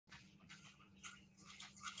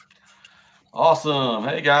Awesome.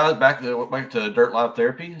 Hey guys, back to Dirt Live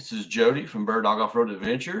Therapy. This is Jody from Bird Dog Off Road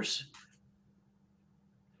Adventures.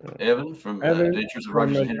 Evan from Evan Adventures of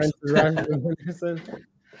from Rogers and Henderson. Adventures of Henderson.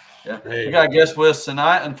 Yeah, Hey. we got a guest with us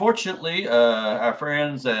tonight. Unfortunately, our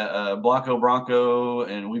friends at Bronco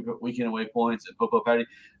and Weekend Waypoints and Popo Patty,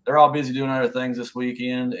 they're all busy doing other things this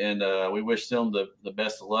weekend, and we wish them the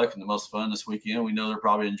best of luck and the most fun this weekend. We know they're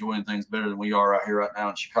probably enjoying things better than we are right here right now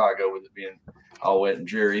in Chicago with it being all wet and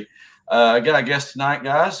dreary. I got a guest tonight,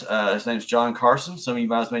 guys. His name's John Carson. Some of you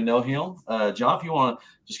guys may know him. John, if you want to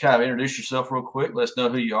just kind of introduce yourself real quick, let us know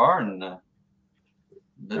who you are. And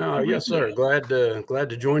yes, sir. Glad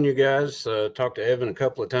to join you guys. Talked to Evan a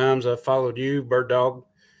couple of times. I followed you, Bird Dog.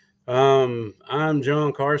 I'm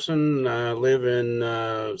John Carson. I live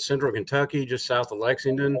in Central Kentucky, just south of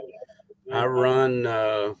Lexington. I run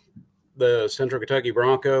the Central Kentucky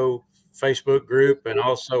Bronco Facebook group and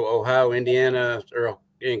also Ohio, Indiana, or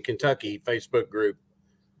in Kentucky Facebook group.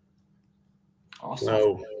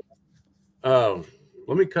 Awesome. So,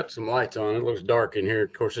 let me cut some lights on. It looks dark in here.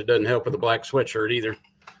 Of course, it doesn't help with a black sweatshirt either.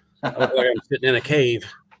 I look like I'm sitting in a cave.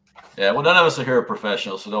 Yeah, well, none of us are here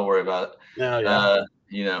professionals, so don't worry about it. No,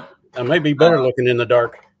 yeah. I may be better looking in the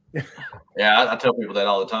dark. Yeah, I tell people that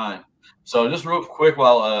all the time. So just real quick,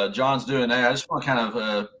 while John's doing that, I just want to kind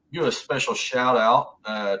of give a special shout out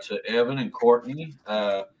to Evan and Courtney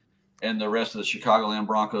and the rest of the Chicagoland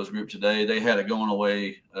Broncos group today. They had a going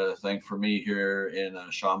away thing for me here in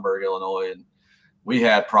Schaumburg, Illinois, and we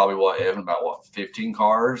had probably Evan, about 15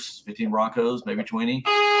 cars, 15 Broncos, maybe 20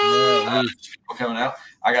 people coming out.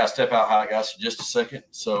 I got to step out high, guys, for just a second.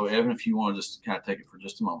 So Evan, if you want to just kind of take it for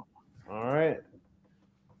just a moment. All right.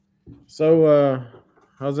 So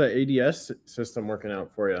how's that ADS system working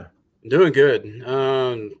out for you? Doing good.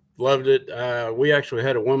 Loved it. We actually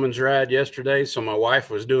had a woman's ride yesterday, so my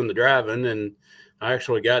wife was doing the driving, and I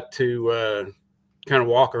actually got to kind of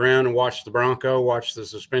walk around and watch the Bronco, watch the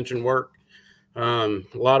suspension work. A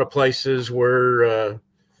lot of places where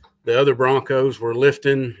the other Broncos were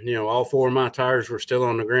lifting, all four of my tires were still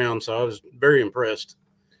on the ground, so I was very impressed.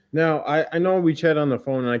 Now, I know we chat on the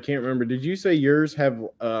phone, and I can't remember. Did you say yours have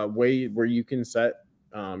a way where you can set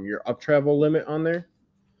your up travel limit on there?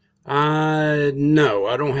 No,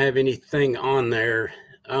 I don't have anything on there.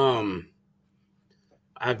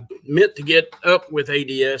 I meant to get up with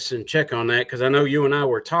ADS and check on that because I know you and I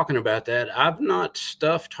were talking about that. I've not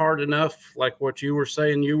stuffed hard enough like what you were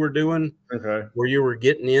saying you were doing, where you were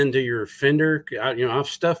getting into your fender. I've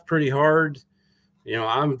stuffed pretty hard.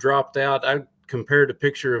 I'm dropped out. I compared a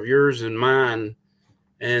picture of yours and mine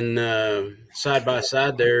and side by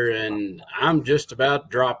side there, and I'm just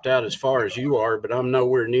about dropped out as far as you are, but I'm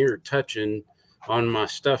nowhere near touching on my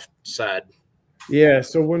stuffed side. Yeah,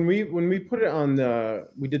 so when we put it on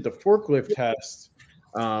we did the forklift test,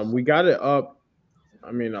 we got it up,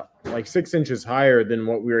 like 6 inches higher than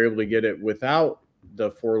what we were able to get it without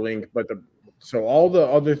the 4-link, but so all the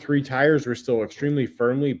other 3 tires were still extremely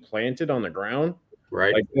firmly planted on the ground.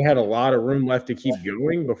 Right. Like they had a lot of room left to keep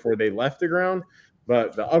going before they left the ground,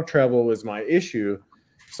 but the up travel was my issue.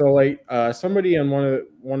 So like somebody on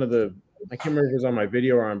one of the, I can't remember if it was on my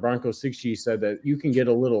video or on Bronco 6G, said that you can get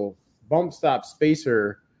a little bump stop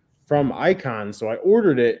spacer from Icon. So I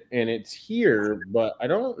ordered it and it's here, but I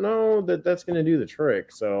don't know that that's going to do the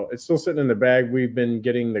trick. So it's still sitting in the bag. We've been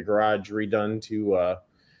getting the garage redone to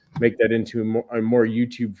make that into a more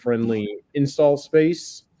YouTube friendly install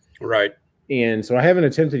space. Right. And so I haven't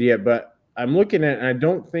attempted yet, but I'm looking at it and I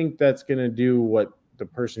don't think that's going to do what the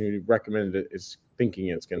person who recommended it is thinking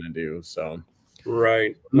it's going to do. So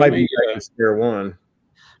right. Might be like a spare one.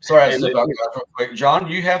 Sorry, I stepped out real quick. John,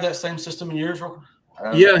 do you have that same system in yours?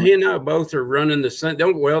 Yeah, he and I both are running the same.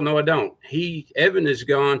 No, I don't. Evan has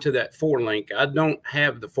gone to that 4-link. I don't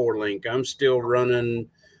have the 4-link. I'm still running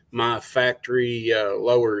my factory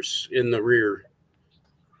lowers in the rear,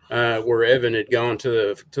 where Evan had gone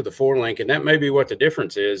to the 4-link, and that may be what the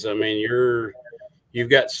difference is. I mean, you've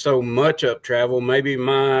got so much up travel. Maybe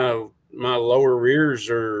my lower rears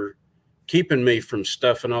are keeping me from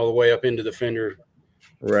stuffing all the way up into the fender.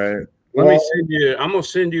 Right. I'm gonna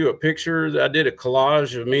send you a picture. I did a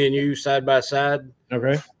collage of me and you side by side.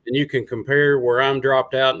 Okay. And you can compare where I'm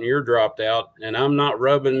dropped out and you're dropped out, and I'm not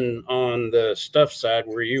rubbing on the stuff side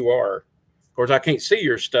where you are. Of course, I can't see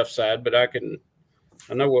your stuff side, but I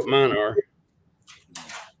know what mine are.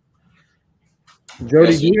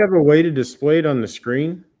 Jody, do you have a way to display it on the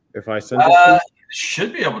screen if I send it?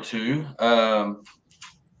 Should be able to. I'm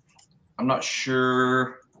not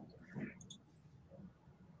sure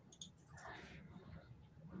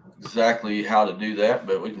exactly how to do that,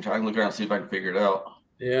 but we can try and look around and see if I can figure it out.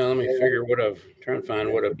 Yeah, let me try and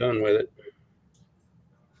find what I've done with it.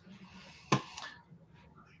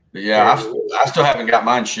 But yeah, I still haven't got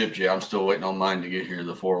mine shipped yet. I'm still waiting on mine to get here,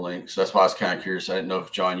 the 4 links. That's why I was kind of curious. I didn't know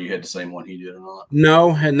if, John, you had the same one he did or not.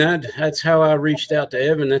 No, and that's how I reached out to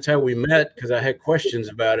Evan. That's how we met, because I had questions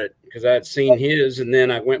about it, because I had seen his, and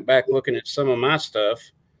then I went back looking at some of my stuff,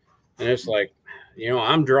 and it's like,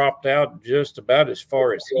 I'm dropped out just about as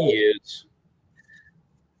far as he is.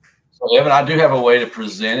 So, Evan, I do have a way to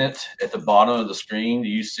present it at the bottom of the screen. Do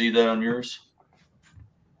you see that on yours?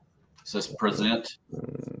 It says present.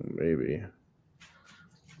 Maybe.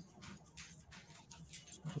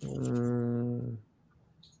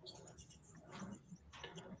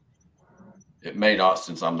 It may not,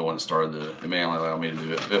 since I'm the one that started it may only allow me to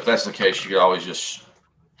do it. But if that's the case, you could always just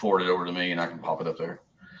forward it over to me and I can pop it up there.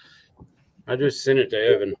 I just sent it to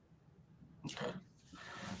Evan. Okay.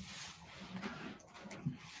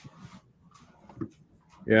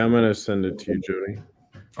 Yeah, I'm gonna send it to you, Jody.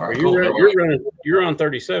 All right, you're on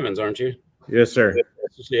 37s, aren't you? Yes, sir.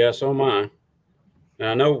 Yeah, so am I.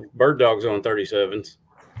 Now, I know Bird Dog's on 37s.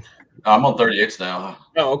 I'm on 38s now.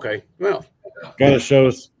 Oh, okay. Well, gotta show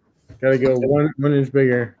us. Gotta go 1 inch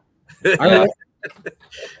bigger.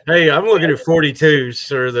 Hey, I'm looking at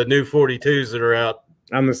 42s, or the new 42s that are out.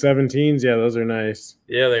 On the 17s, yeah, those are nice.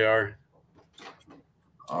 Yeah, they are.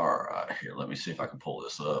 All right, here, let me see if I can pull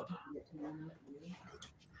this up.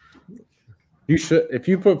 You should, if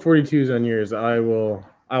you put 42s on yours,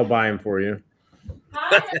 I'll buy them for you.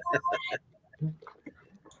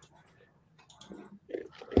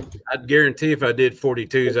 I'd guarantee if I did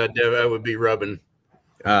 42s, I would be rubbing.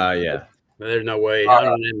 Yeah. There's no way.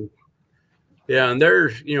 Yeah, and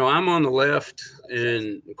there's, I'm on the left,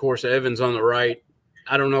 and of course Evan's on the right.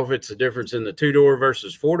 I don't know if it's a difference in the 2-door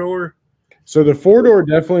versus 4-door. So the 4-door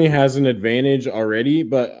definitely has an advantage already,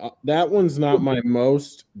 but that one's not my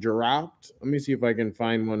most dropped. Let me see if I can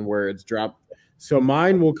find one where it's dropped. So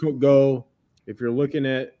mine will go, if you're looking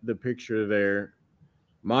at the picture there,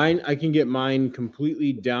 I can get mine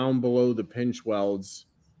completely down below the pinch welds.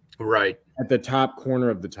 Right. At the top corner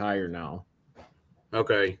of the tire now.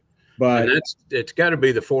 Okay. But it's got to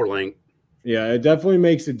be the 4-link. Yeah, it definitely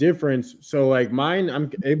makes a difference. So like mine,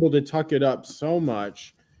 I'm able to tuck it up so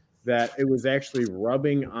much that it was actually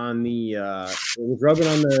rubbing on the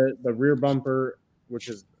the rear bumper, which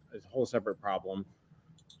is a whole separate problem.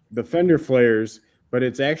 The fender flares, but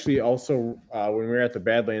it's actually also when we were at the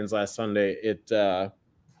Badlands last Sunday, it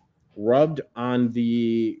rubbed on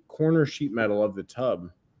the corner sheet metal of the tub.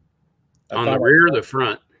 On the rear or the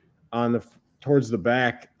front? On the towards the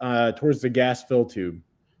back, towards the gas fill tube.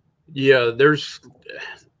 Yeah,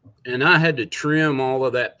 and I had to trim all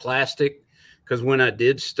of that plastic, because when I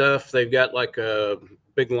did stuff, they've got like a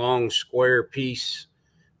big long square piece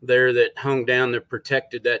there that hung down that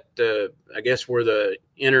protected that, I guess where the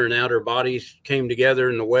inner and outer bodies came together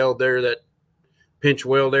in the weld there, that pinch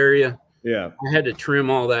weld area. Yeah. I had to trim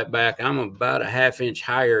all that back. I'm about a ½ inch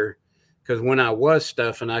higher, because when I was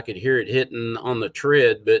stuffing, I could hear it hitting on the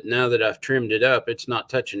tread, but now that I've trimmed it up, it's not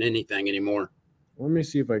touching anything anymore. Let me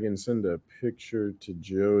see if I can send a picture to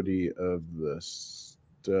Jody of the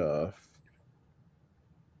stuff.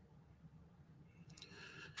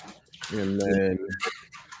 And then...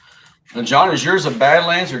 And John, is yours a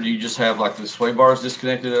Badlands, or do you just have like the sway bars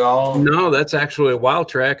disconnected at all? No, that's actually a Wild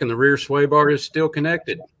Track, and the rear sway bar is still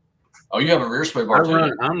connected. Oh, you have a rear sway bar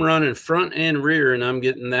too? I'm running front and rear, and I'm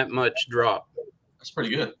getting that much drop. That's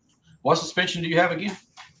pretty good. What suspension do you have again?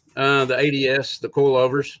 The ADS, the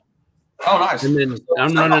coilovers. Oh, nice. And then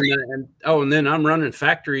I'm running and then I'm running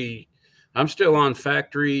factory. I'm still on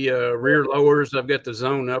factory rear lowers. I've got the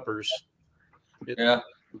zone uppers. Yeah.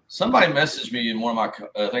 Somebody messaged me in one of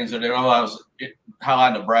my things that I was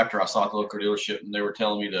highlighting the Raptor. I saw at the local dealership, and they were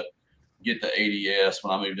telling me to get the ADS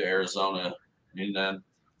when I moved to Arizona. And then,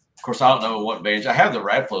 of course, I don't know what bands. I have the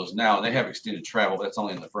Radflows now, and they have extended travel, but that's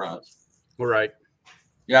only in the front. Right.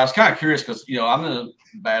 Yeah, I was kind of curious because, I'm in a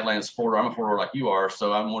Badlands 4-door. I'm a 4-door like you are,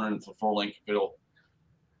 so I'm wondering if the 4-link, if it'll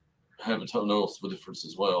have a total noticeable difference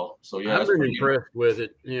as well. So, yeah. I've been impressed with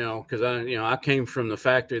it, because I came from the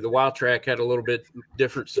factory. The Wild Track had a little bit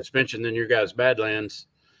different suspension than your guys' Badlands.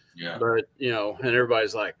 Yeah. But, and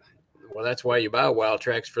everybody's like, well, that's why you buy Wild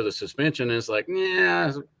Tracks, for the suspension. And it's like,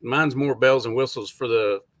 yeah, mine's more bells and whistles for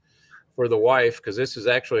the wife, because this is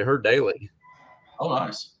actually her daily. Oh,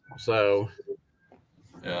 nice. So...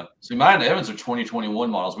 Yeah. See, mine and Evans are 2021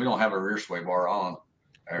 models. We don't have a rear sway bar on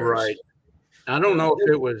ours. Right. I don't know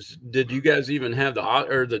if it was, did you guys even have the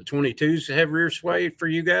 22s have rear sway for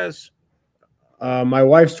you guys? My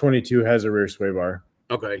wife's 22 has a rear sway bar.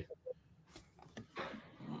 Okay.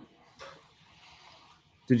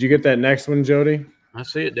 Did you get that next one, Jody? I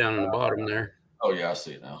see it down in the bottom there. Oh, yeah, I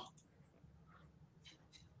see it now.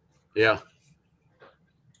 Yeah.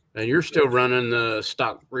 And you're still running the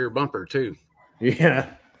stock rear bumper too.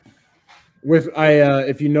 Yeah. With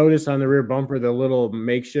if you notice on the rear bumper, the little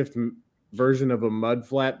makeshift version of a mud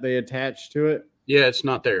flap they attached to it. Yeah, it's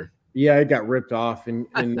not there. Yeah, it got ripped off in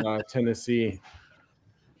Tennessee.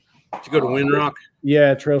 Did you go to Windrock?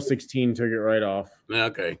 Yeah, Trail 16 took it right off.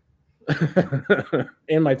 Okay.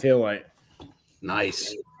 And my taillight.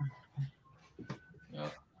 Nice.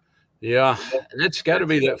 Yeah, that's got to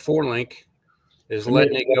be that 4-link is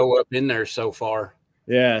letting it go up in there so far.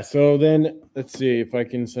 Yeah, so then let's see if I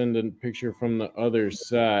can send a picture from the other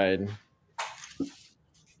side.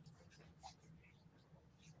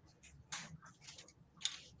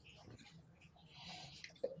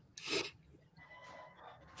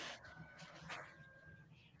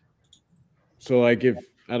 So like if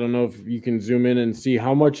I don't know if you can zoom in and see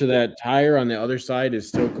how much of that tire on the other side is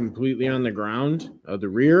still completely on the ground of the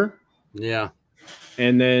rear. Yeah.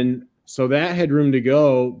 And then so that had room to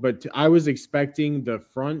go, but I was expecting the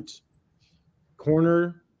front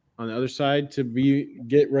corner on the other side to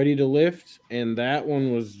get ready to lift, and that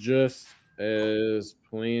one was just as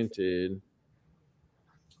planted.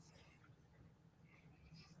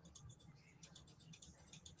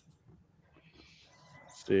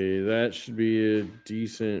 See, that should be a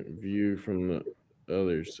decent view from the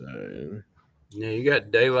other side. Yeah, you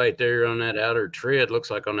got daylight there on that outer tread.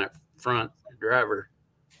 Looks like on that front driver,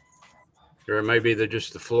 or maybe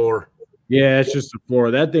just the floor. Yeah, it's just the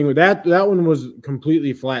floor. That thing, that one was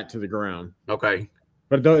completely flat to the ground. Okay,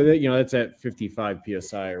 but that's at 55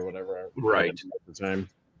 psi or whatever. Right. At the time.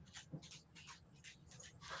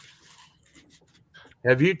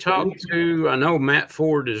 Have you talked to? I know Matt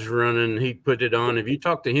Ford is running. He put it on. Have you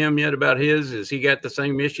talked to him yet about his? Has he got the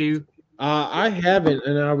same issue? I haven't,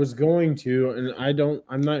 and I was going to, and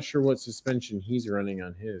I'm not sure what suspension he's running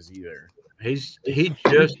on his either. He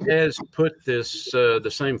just has put this the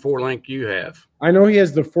same 4-link you have. I know he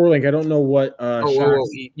has the 4-link. I don't know what shocks,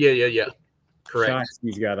 yeah. Correct. Shocks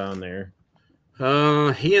he's got on there.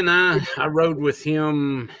 He and I rode with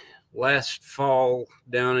him last fall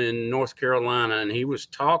down in North Carolina, and he was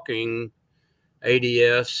talking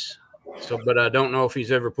ADS. But I don't know if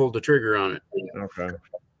he's ever pulled the trigger on it. Okay.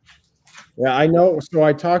 Yeah, I know. So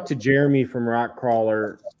I talked to Jeremy from Rock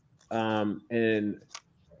Crawler, and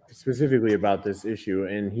specifically about this issue,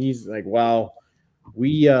 and he's like, "Well,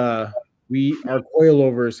 our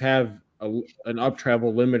coilovers have an up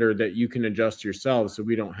travel limiter that you can adjust yourself, so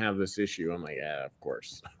we don't have this issue." I'm like, "Yeah, of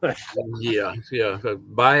course." yeah.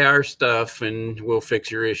 Buy our stuff, and we'll fix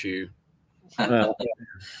your issue. So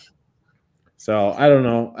I don't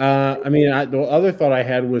know. The other thought I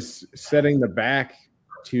had was setting the back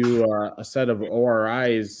to a set of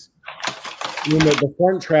ORIs. The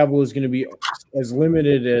front travel is going to be as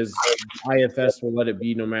limited as IFS will let it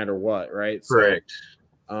be, no matter what, right? Correct.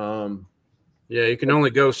 So, yeah, you can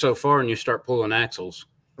only go so far, and you start pulling axles.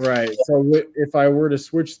 Right. So if I were to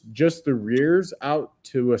switch just the rears out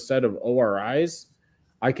to a set of ORIs,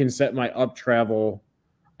 I can set my up travel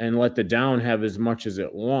and let the down have as much as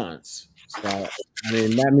it wants. So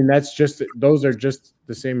those are just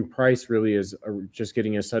the same price really as just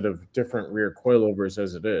getting a set of different rear coilovers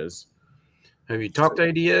as it is. Have you talked to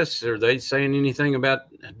ADS? Are they saying anything about?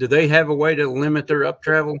 Do they have a way to limit their up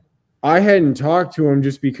travel? I hadn't talked to them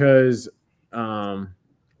just because,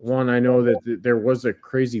 one, I know that there was a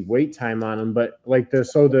crazy wait time on them, but like the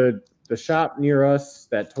shop near us,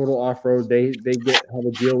 that Total Off Road, they have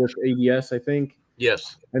a deal with ADS, I think.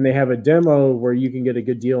 Yes. And they have a demo where you can get a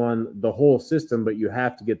good deal on the whole system, but you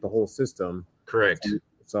have to get the whole system. Correct.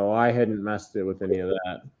 So I hadn't messed it with any of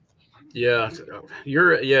that. Yeah,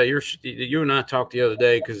 you and I talked the other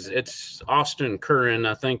day because it's Austin Curran,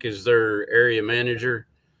 I think, is their area manager,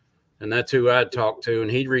 and that's who I'd talked to,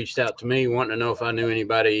 and he reached out to me wanting to know if I knew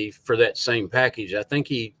anybody for that same package. I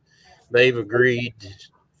think they've agreed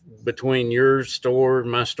between your store,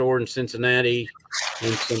 my store in Cincinnati,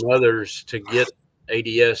 and some others to get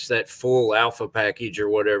ADS that full alpha package or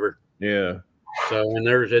whatever. Yeah. So, and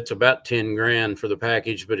it's about $10,000 for the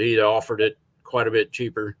package, but he'd offered it quite a bit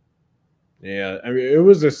cheaper. Yeah, I mean, it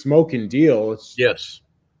was a smoking deal. Yes.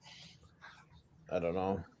 I don't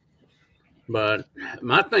know. But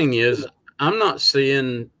my thing is, I'm not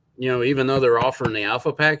seeing, even though they're offering the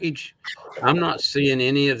alpha package, I'm not seeing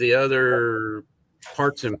any of the other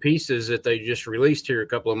parts and pieces that they just released here a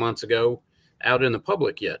couple of months ago out in the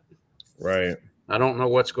public yet. Right. I don't know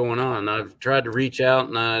what's going on. I've tried to reach out,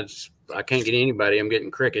 and I can't get anybody. I'm getting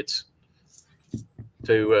crickets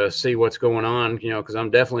to see what's going on, because I'm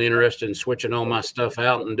definitely interested in switching all my stuff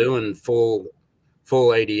out and doing full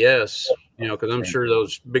ADS, because I'm sure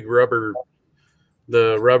those big rubber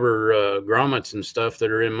the rubber grommets and stuff that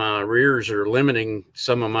are in my rears are limiting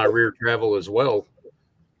some of my rear travel as well.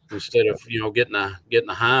 Instead of getting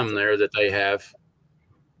a heim there that they have.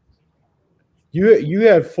 You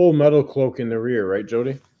have full metal cloak in the rear, right,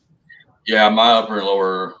 Jody? Yeah, my upper and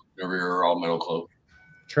lower rear are all metal cloak.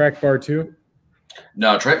 Track bar too?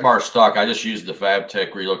 No, track bar stock. I just use the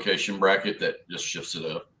FabTech relocation bracket that just shifts it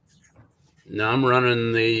up. No, I'm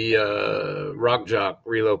running the Rock Jock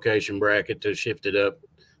relocation bracket to shift it up.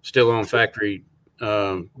 Still on factory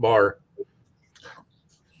bar.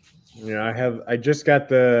 Yeah, I just got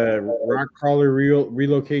the Rock Crawler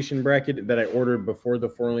relocation bracket that I ordered before the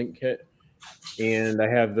 4-link kit. And I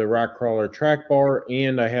have the Rock Crawler track bar,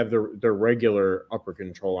 and I have the regular upper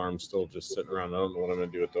control arm still just sitting around. I don't know what I'm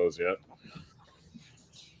going to do with those yet.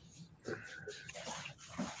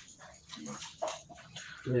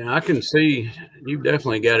 Yeah, I can see you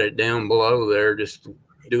definitely got it down below there, just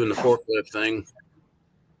doing the forklift thing.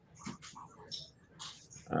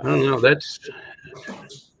 I don't know.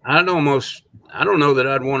 I don't know that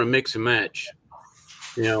I'd want to mix and match.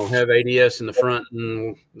 Have ADS in the front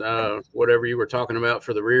and whatever you were talking about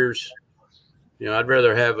for the rears. I'd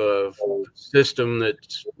rather have a system that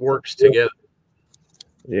works together.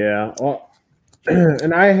 Yeah. Well,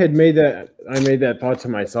 and I made that thought to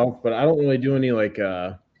myself, but I don't really do any like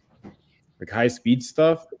high speed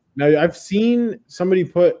stuff. Now I've seen somebody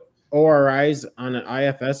put ORIs on an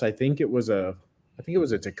IFS. I think it was a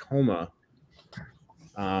Tacoma.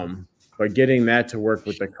 But getting that to work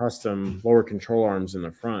with the custom lower control arms in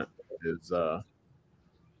the front is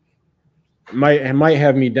might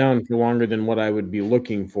have me down for longer than what I would be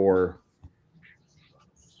looking for.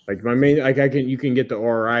 Like you can get the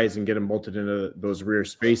ORIs and get them bolted into those rear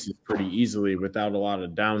spaces pretty easily without a lot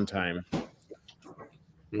of downtime.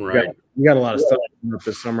 Right. We got a lot of stuff coming up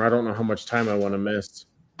this summer. I don't know how much time I want to miss.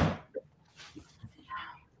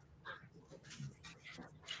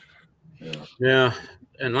 Yeah.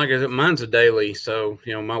 And like I said, mine's a daily, so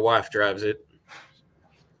my wife drives it.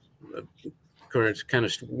 Of course, it's kind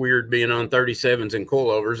of weird being on 37s and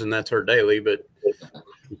coilovers, and that's her daily. But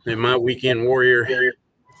in my weekend warrior, if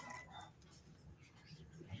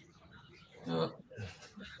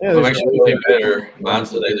it makes you feel better,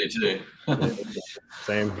 mine's the daily too.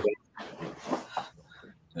 Same.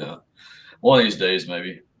 Yeah, one of these days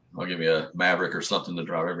maybe I'll give you a Maverick or something to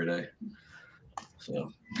drive every day.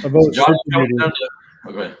 So, John,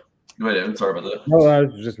 go ahead. Go ahead, Evan. Sorry about that. No, I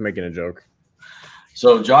was just making a joke.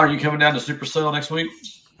 So, John, are you coming down to Supercell next week?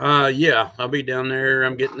 Yeah, I'll be down there.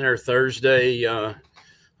 I'm getting there Thursday.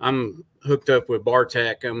 I'm hooked up with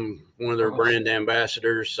Bartac. I'm one of their brand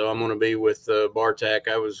ambassadors, so I'm going to be with Bartac.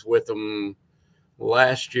 I was with them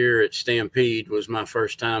last year at Stampede. Was my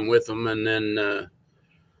first time with them, and then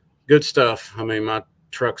good stuff. I mean, my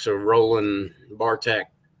truck's a rolling Bartac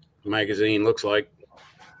magazine, looks like.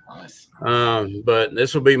 Nice. But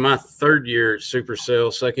this will be my third year at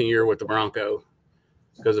Supercell, second year with the Bronco.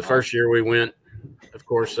 Because the first year we went, of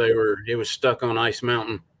course, it was stuck on Ice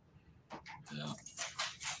Mountain. Yeah.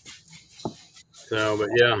 So, but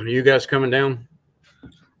yeah, are you guys coming down?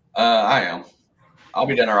 I am. I'll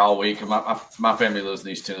be down there all week. My family lives in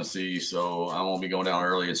East Tennessee, so I won't be going down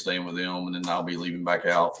early and staying with them, and then I'll be leaving back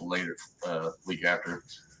out later week after.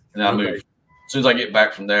 And I'll move. As soon as I get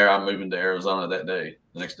back from there, I'm moving to Arizona that day,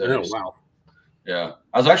 the next day. Oh, wow. Yeah.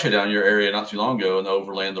 I was actually down in your area not too long ago in the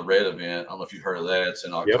Overland the Red event. I don't know if you've heard of that. It's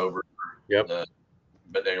in October. Yep.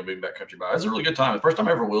 But Daniel being back country by. It's a really good time. The first time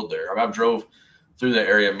I ever wheeled there. I mean, I've drove through that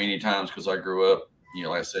area many times because I grew up,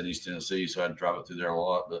 like I said, East Tennessee, so I'd drive it through there a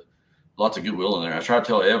lot. But lots of good wheeling there. I try to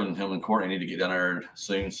tell Evan, him and Courtney need to get down there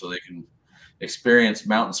soon so they can experience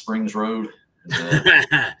Mountain Springs Road.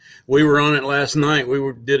 We were on it last night.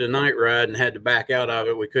 We did a night ride and had to back out of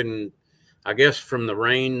it. We couldn't, I guess, from the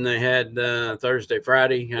rain they had Thursday,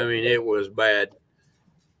 Friday. I mean, it was bad.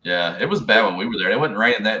 Yeah, it was bad when we were there. It wasn't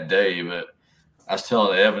raining that day, but I was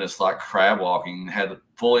telling Evan it's like crab walking. Had it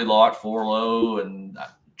fully locked 4-low and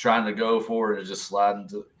trying to go for it and just sliding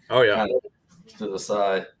to the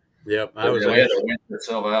side. Yep, we had to winch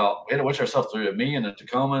ourselves out. We had to winch ourselves through it. Me and a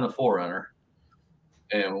Tacoma and a 4Runner.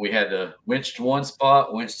 And we had to winch to one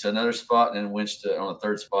spot, winch to another spot, and then winch to on a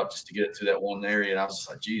third spot just to get it to that one area. And I was just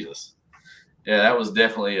like, Jesus. Yeah, that was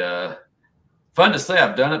definitely fun to say.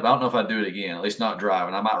 I've done it, but I don't know if I'd do it again. At least not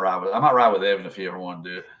driving. I might ride with Evan if he ever wanted to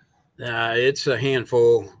do it. It's a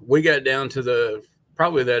handful. We got down to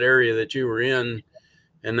probably that area that you were in,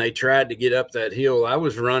 and they tried to get up that hill. I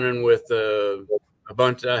was running with a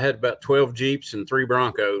bunch. I had about 12 Jeeps and 3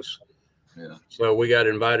 Broncos. Yeah. So we got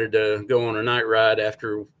invited to go on a night ride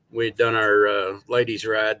after we'd done our ladies'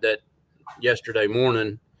 ride that yesterday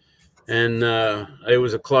morning. and it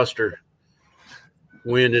was a cluster.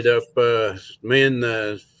 We ended up, me and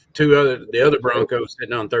the other Broncos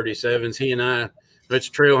sitting on 37s. He and I, it's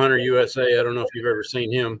Trail Hunter USA. I don't know if you've ever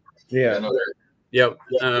seen him. Yeah. Yep.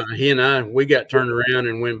 He and I, we got turned around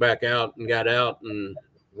and went back out and got out, and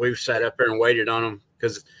we sat up there and waited on them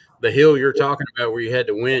because the hill you're talking about where you had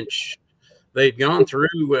to winch, they'd gone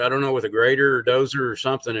through, I don't know, with a grader or dozer or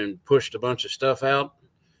something and pushed a bunch of stuff out,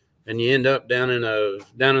 and you end up down in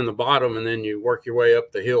the bottom, and then you work your way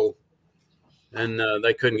up the hill, and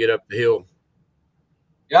they couldn't get up the hill.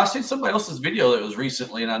 Yeah, I seen somebody else's video that was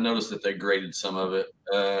recently, and I noticed that they graded some of it.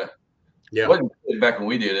 Yeah, it wasn't back when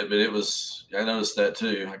we did it, but it was. I noticed that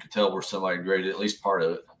too. I could tell where somebody graded at least part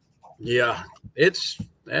of it. Yeah, that's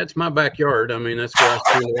my backyard. I mean, that's where I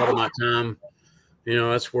spend a lot of my time. You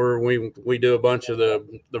know, that's where we do a bunch of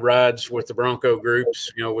the rides with the Bronco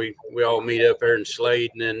groups. You know, we all meet up there in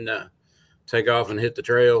Slade and then take off and hit the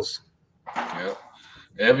trails. Yep.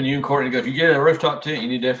 Evan, you and Courtney go. If you get a rooftop tent, y'all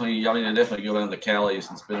need to definitely go down to Cali's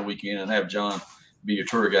and spend a weekend and have John be your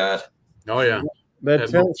tour guide. Oh yeah, that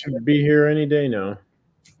tent should be here any day now.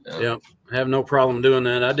 Yeah, I have no problem doing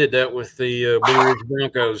that. I did that with the Blue Ridge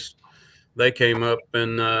Broncos. They came up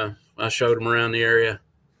and I showed them around the area.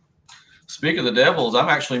 Speaking of the Devils, I'm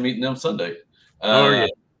actually meeting them Sunday. Yeah.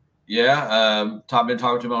 Yeah, been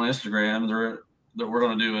talking to them on Instagram. We're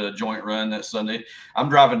going to do a joint run that Sunday. I'm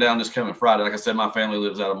driving down this coming Friday. Like I said, my family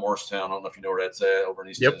lives out of Morristown. I don't know if you know where that's at, over in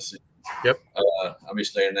East Tennessee. Yep. I'll be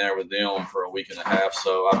staying there with them for a week and a half.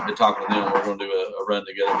 So I've been talking to them. We're going to do a run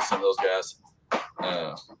together with some of those guys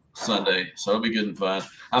Sunday. So it'll be good and fun.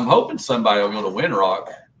 I'm hoping somebody will go to Windrock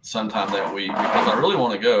sometime that week because I really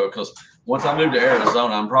want to go, because once I move to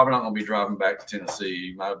Arizona, I'm probably not going to be driving back to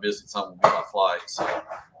Tennessee. My visit something will be my flight. So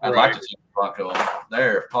I'd like to take Bronco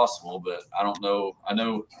there if possible, but I don't know. I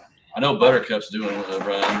know Buttercup's doing a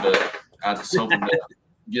run, but I'm just hoping to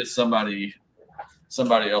get somebody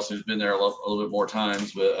else who's been there a little bit more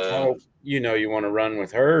times. But you want to run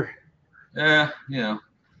with her. Yeah,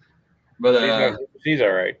 but she's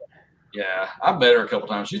all right. Yeah, I've met her a couple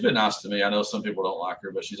times. She's been nice to me. I know some people don't like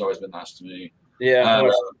her, but she's always been nice to me. Yeah.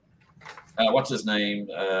 What's his name?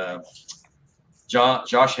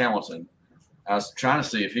 Josh Hamilton. I was trying to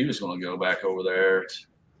see if he was going to go back over there.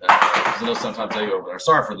 I know sometimes they go over there.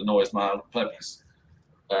 Sorry for the noise. My puppy's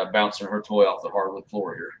bouncing her toy off the hardwood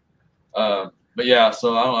floor here. But yeah,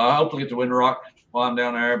 so I hope to get to Windrock while I'm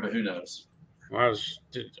down there, but who knows?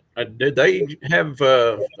 Did they have?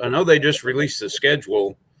 I know they just released the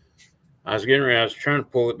schedule. I was trying to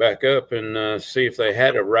pull it back up and see if they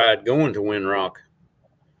had a ride going to Windrock.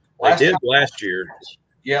 They did last year.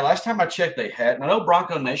 Yeah, last time I checked, they hadn't. I know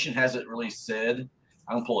Bronco Nation hasn't really said.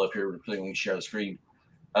 I'm going to pull up here so we can share the screen.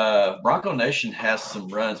 Bronco Nation has some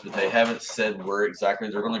runs, but they haven't said where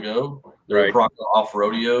exactly they're going to go. They're right. Bronco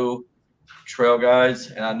off-rodeo trail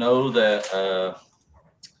guys, and I know that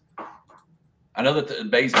the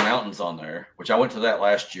Bays Mountain's on there, which I went to that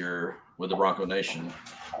last year with the Bronco Nation.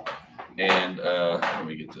 And let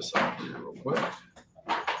me get this off here real quick.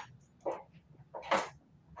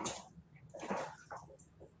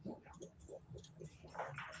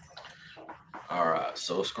 All right,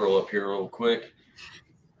 so let's scroll up here real quick.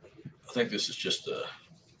 I think this is just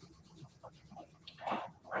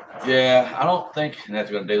yeah, I don't think I have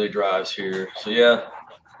to go to daily drives here. So yeah,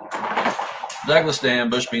 Douglas Dam,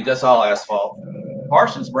 Bush Beat, that's all asphalt.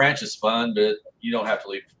 Parsons Branch is fun, but you don't have to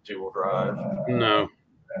leave two-wheel drive. No.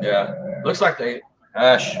 Yeah, looks like they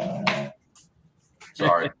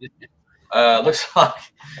sorry. Looks like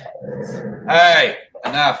hey,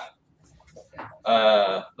 enough.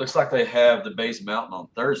 Looks like they have the Base Mountain on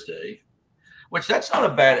Thursday, which that's not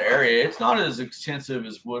a bad area. It's not as extensive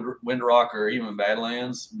as Windrock or even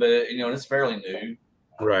Badlands, but it's fairly new.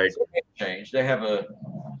 Right. So they change. They have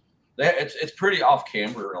it's pretty off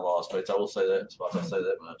camber in a lot of spots. I will say that. I'll say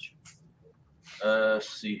that much. Let's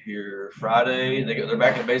see here. Friday, they're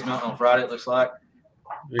back at Base Mountain on Friday. It looks like.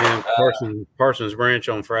 Yeah, Parsons Branch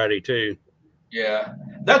on Friday too. Yeah,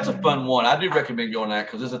 that's a fun one. I do recommend going that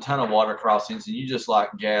because there's a ton of water crossings and you just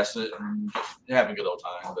gas it and just have a good old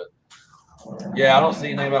time. But yeah, I don't see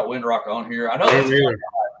anything about Windrock on here. I know that's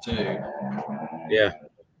too. Yeah.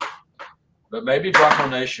 But maybe Bronco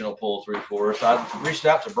Nation will pull through for us. I reached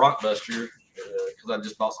out to Bronkbuster because I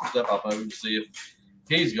just bought some stuff off of him to see if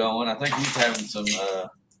he's going. I think he's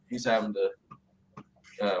having to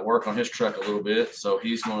work on his truck a little bit, so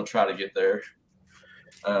he's going to try to get there.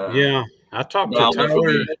 Yeah, I talked to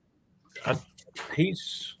Tyler.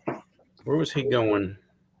 Where was he going?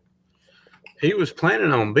 He was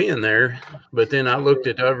planning on being there, but then I looked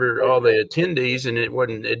at all the attendees, and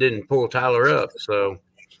it didn't pull Tyler up. So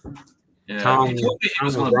Yeah, Tom, he told me he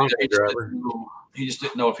was Tom going to Bronco be. driver. He just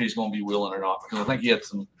didn't know if he's going to be willing or not because I think he had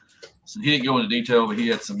some. He didn't go into detail, but he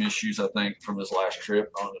had some issues I think from his last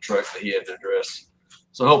trip on the truck that he had to address.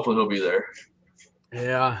 So hopefully he'll be there.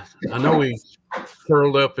 Yeah, I know he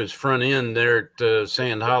curled up his front end there at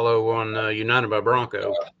Sand Hollow on United by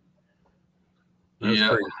Bronco.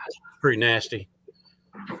 That's pretty nasty.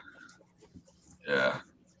 Yeah,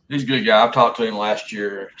 he's a good guy. I've talked to him last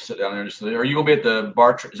year. Sit down there and just. Are you going to be at the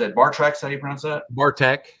bar? Is that Bar Tracks? How you pronounce that?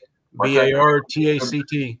 Bartac,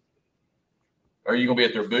 Bartact. Are you going to be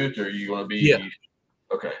at their booth, or are you going to be? Yeah.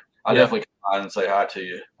 Okay. I'll definitely come by and say hi to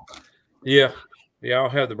you. Yeah. Yeah, I'll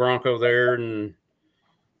have the Bronco there and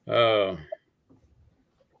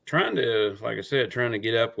trying to, like I said, trying to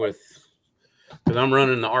get up with, because I'm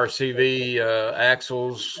running the RCV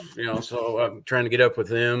axles, you know, so I'm trying to get up with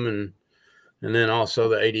them and then also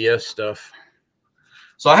the ADS stuff.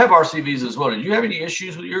 So I have RCVs as well. Did you have any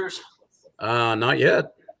issues with yours? Not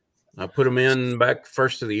yet. I put them in back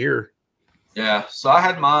first of the year. Yeah. So I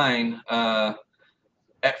had mine.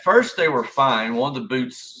 At first they were fine. One of the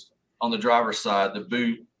boots on the driver's side, the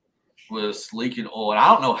boot was leaking oil. And I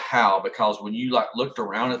don't know how, because when you like looked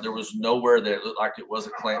around it, there was nowhere that it looked like it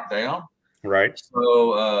wasn't clamped down. Right.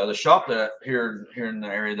 So the shop that here in the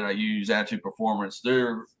area that I use, Attitude Performance,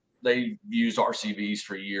 they used RCVs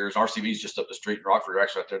for years. RCVs just up the street in Rockford,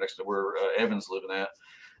 actually right there next to where Evan's living at.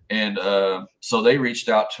 And so they reached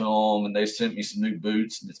out to them and they sent me some new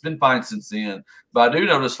boots, and it's been fine since then. But I do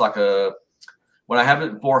notice when I have it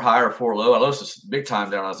in 4 high or 4 low, I noticed this big time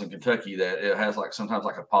down when I was in Kentucky that it has sometimes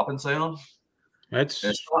a popping sound. It's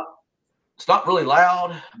not really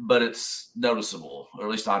loud, but it's noticeable, or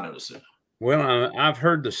at least I notice it. Well, I've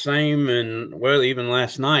heard the same, and even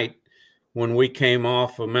last night when we came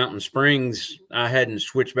off of Mountain Springs, I hadn't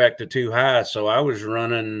switched back to 2 high, so I was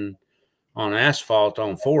running on asphalt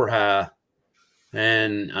on 4 high,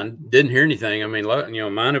 and I didn't hear anything. I mean, you know,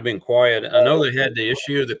 mine have been quiet. I know they had the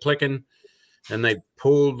issue of the clicking, and they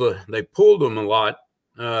pulled them a lot.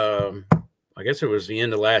 I guess it was the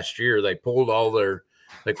end of last year. They pulled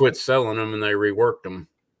they quit selling them and they reworked them.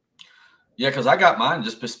 Yeah, because I got mine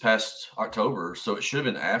just this past October, so it should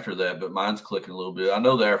have been after that, but mine's clicking a little bit. I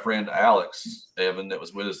know that our friend Alex Evan that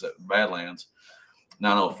was with us at Badlands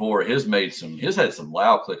 904, his had some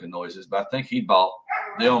loud clicking noises, but I think he bought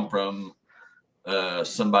them from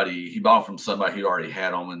somebody. He bought them from somebody who already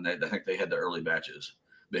had them, and I think they had the early batches.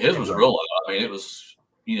 But his was real loud. I mean, it was,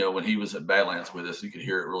 you know, when he was at Badlands with us, you could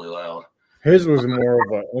hear it really loud. His was more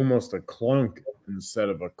of almost a clunk instead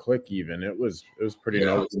of a click. Even it was pretty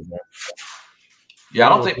noticeable. Yeah, I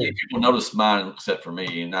don't think people noticed mine except for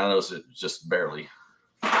me, and I noticed it just barely.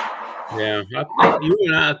 Yeah,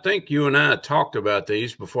 I think you and I talked about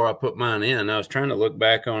these before I put mine in. I was trying to look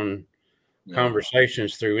back on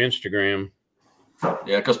conversations through Instagram.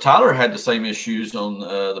 Yeah, because Tyler had the same issues on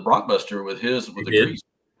the Brockbuster with the grease.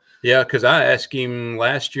 Yeah, because I asked him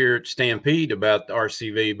last year at Stampede about the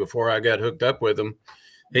RCV before I got hooked up with them.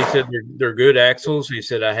 He said they're good axles. He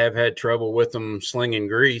said I have had trouble with them slinging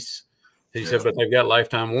grease. He said, but they've got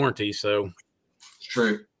lifetime warranty, so it's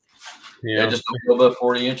true. Yeah, just don't go above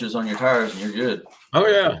 40 inches on your tires and you're good. Oh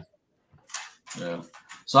yeah. Yeah.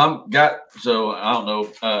 So I don't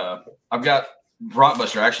know. I've got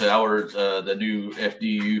Brockbuster. Actually, I ordered the new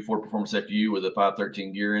FDU, Ford Performance FDU with a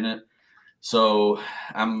 513 gear in it. So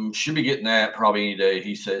I should be getting that probably any day.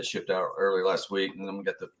 He said it shipped out early last week, and then we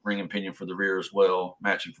got the ring and pinion for the rear as well,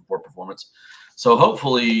 matching for Ford Performance. So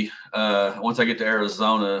hopefully, once I get to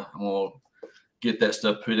Arizona, we'll get that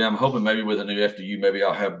stuff put in. I'm hoping maybe with a new FDU, maybe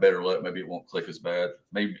I'll have better luck. Maybe it won't click as bad.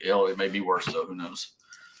 Maybe it may be worse though. Who knows?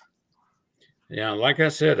 Yeah, like I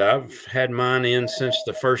said, I've had mine in since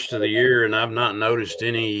the first of the year, and I've not noticed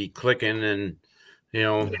any clicking. And you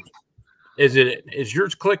know, is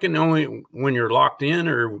yours clicking only when you're locked in,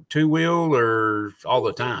 or 2-wheel, or all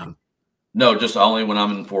the time? No, just only when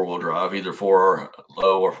I'm in 4-wheel drive, either 4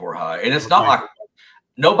 low or 4 high. And it's not like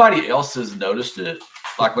nobody else has noticed it.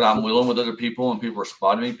 Like when I'm wheeling with other people and people are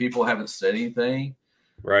spotting me, people haven't said anything.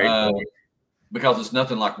 Right. Because it's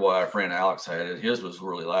nothing like what our friend Alex had. His was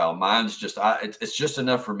really loud. Mine's just, it's just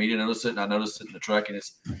enough for me to notice it. And I noticed it in the truck, and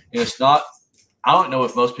it's not, I don't know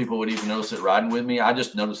if most people would even notice it riding with me. I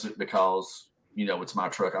just notice it because, you know, it's my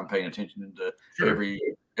truck. I'm paying attention to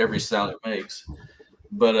every sound it makes.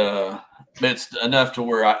 But it's enough to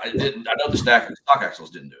where I know the stock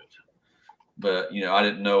axles didn't do it. But, you know, I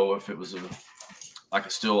didn't know if it was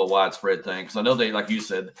still a widespread thing. Because I know they, like you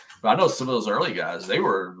said, but I know some of those early guys,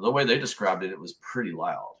 the way they described it, it was pretty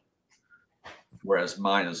loud. Whereas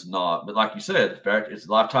mine is not. But like you said, in fact, it's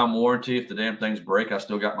a lifetime warranty. If the damn things break, I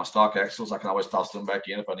still got my stock axles. I can always toss them back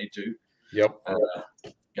in if I need to. Yep.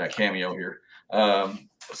 Got a cameo here.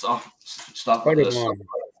 So stop Right this. on.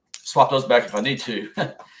 Swap those back if I need to,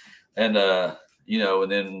 and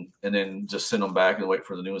and then just send them back and wait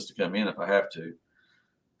for the new ones to come in if I have to.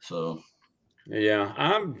 So,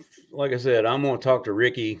 yeah, like I said, I'm going to talk to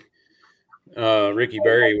Ricky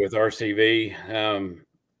Berry with RCV.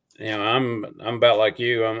 I'm about like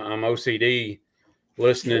you. I'm OCD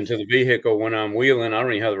listening to the vehicle when I'm wheeling. I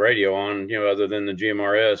don't even have the radio on, other than the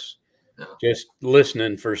GMRS. yeah. Just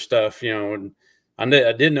listening for stuff, And I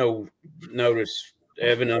did notice,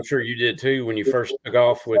 Evan. I'm sure you did too. When you first took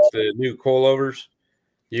off with the new coilovers,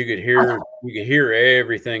 you could hear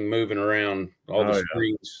everything moving around, all the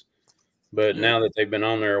screens. But now that they've been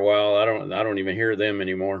on there a while, I don't even hear them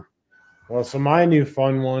anymore. Well, so my new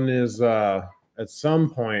fun one is at some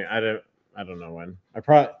point, I don't know when. I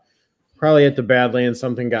probably at the Badlands,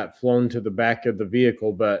 something got flown to the back of the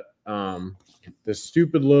vehicle, but the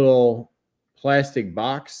stupid little plastic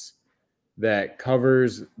box that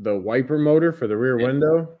covers the wiper motor for the rear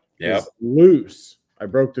window is loose. I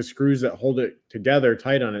broke the screws that hold it together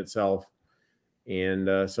tight on itself.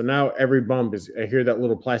 And so now every bump I hear that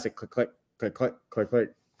little plastic click, click, click, click, click,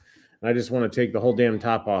 click. And I just want to take the whole damn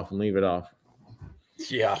top off and leave it off.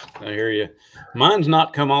 Yeah, I hear you. Mine's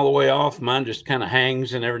not come all the way off. Mine just kind of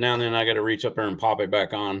hangs, and every now and then I got to reach up there and pop it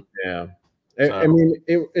back on. Yeah. So. I mean,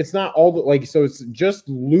 it's not all so it's just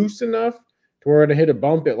loose enough to where to hit a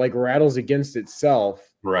bump, it like rattles against itself.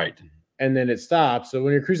 Right. And then it stops. So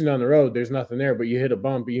when you're cruising down the road, there's nothing there, but you hit a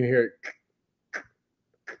bump and you hear it.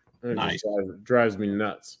 And nice. It drives me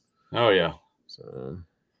nuts. Oh, yeah.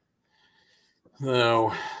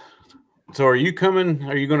 So are you coming?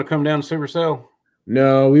 Are you going to come down to Supercell?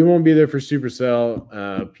 No, we won't be there for Supercell.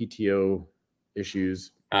 PTO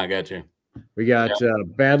issues. I got you. We got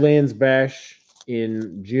Badlands Bash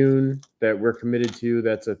in June that we're committed to.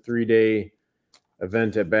 That's a 3-day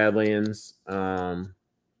event at Badlands.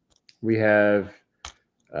 We have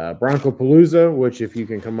Bronco Palooza, which if you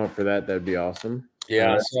can come up for that, that'd be awesome.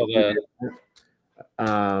 Yeah, I saw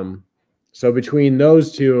that. So between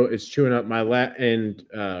those two, it's chewing up my and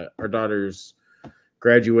our daughter's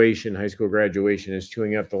graduation, high school graduation, is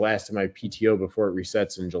chewing up the last of my PTO before it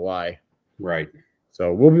resets in July. Right.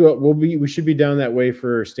 So we should be down that way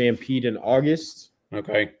for Stampede in August.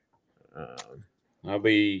 Okay. I'll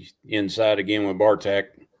be inside again with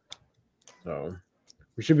Bartek. So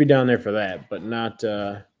we should be down there for that, but not.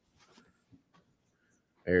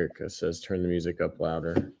 Erica says, "Turn the music up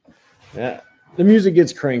louder." Yeah, the music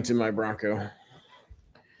gets cranked in my Bronco.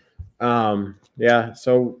 Yeah.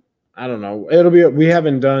 So I don't know. We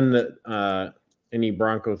haven't done any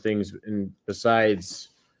Bronco things besides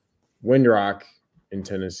Windrock in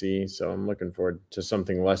Tennessee, so I'm looking forward to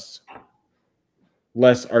something less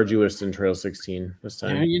arduous than Trail 16 this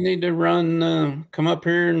time. Yeah, you need to come up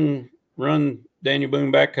here and run Daniel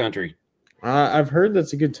Boone backcountry. I've heard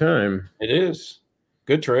that's a good time. It is.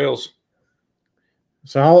 Good trails.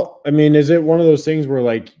 So is it one of those things where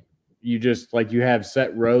like you just like you have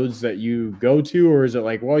set roads that you go to, or is it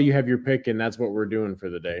like, well, you have your pick and that's what we're doing for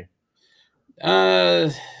the day?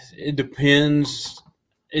 It depends.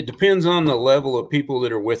 It depends on the level of people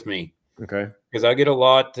that are with me. Okay. Because I get a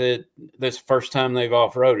lot that this first time they've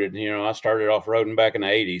off-roaded. I started off-roading back in the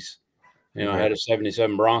 80s. I had a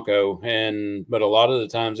 77 Bronco, but a lot of the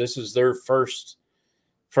times this is their first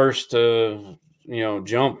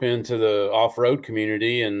jump into the off-road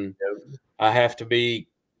community, and I have to be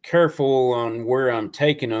careful on where I'm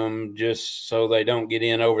taking them just so they don't get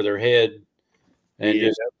in over their head and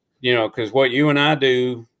just, because what you and I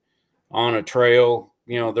do on a trail,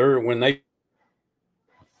 when they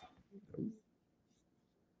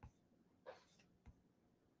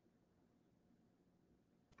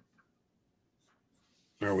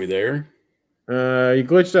are we there? You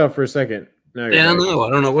glitched out for a second. I know. I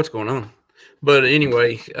don't know what's going on. But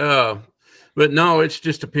anyway, but no, it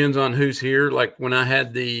just depends on who's here. Like when I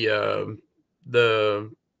had the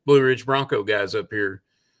Blue Ridge Bronco guys up here,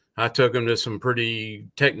 I took them to some pretty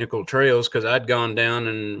technical trails because I'd gone down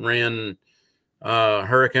and ran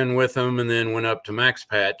Hurricane with them and then went up to Max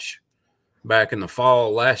Patch back in the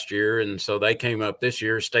fall last year. And so they came up this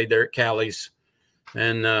year, stayed there at Callie's,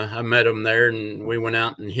 and I met them there, and we went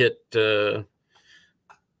out and hit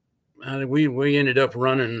we ended up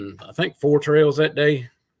running, I think, 4 trails that day.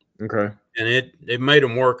 Okay. And it made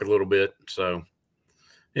them work a little bit. So,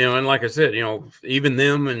 and like I said, even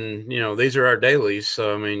them and, these are our dailies.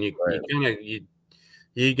 So, I mean,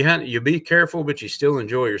 you be careful, but you still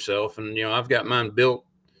enjoy yourself. And, I've got mine built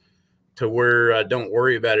to where I don't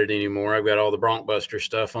worry about it anymore. I've got all the Bronc Buster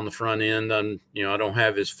stuff on the front end. I don't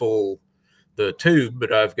have his full the tube,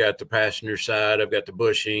 but I've got the passenger side, I've got the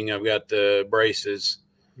bushing, I've got the braces,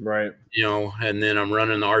 right? You know, and then I'm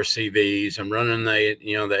running the RCVs, I'm running the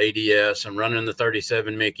the ADS, I'm running the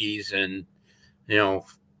 37 Mickeys, and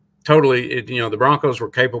totally, the Broncos were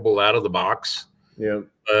capable out of the box. Yeah.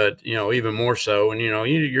 But even more so, and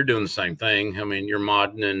you're doing the same thing. I mean, you're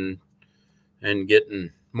modding and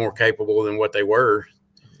getting more capable than what they were.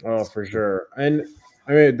 Oh, for sure. And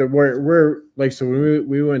I mean, we're like, so when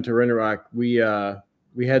we went to Render Rock, we had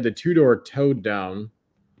the 2-door towed down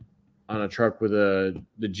on a truck with the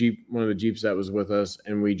Jeep, one of the Jeeps that was with us,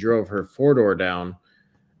 and we drove her 4-door down.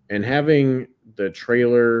 And having the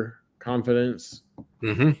trailer confidence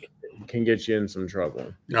can get you in some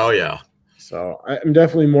trouble. Oh yeah. So I'm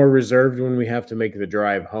definitely more reserved when we have to make the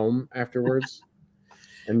drive home afterwards.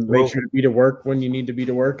 And make sure to be to work when you need to be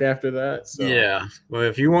to work after that. So. Yeah. Well,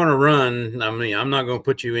 if you want to run, I mean, I'm not going to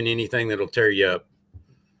put you in anything that'll tear you up.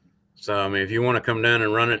 So, I mean, if you want to come down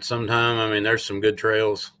and run it sometime, I mean, there's some good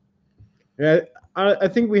trails. Yeah, I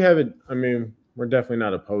think we have it. I mean, we're definitely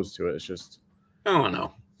not opposed to it. It's just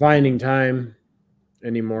finding time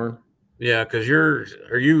anymore. Yeah, because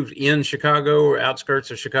are you in Chicago or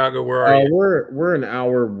outskirts of Chicago? Where are you? We're an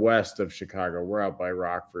hour west of Chicago. We're out by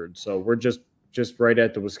Rockford, so we're just right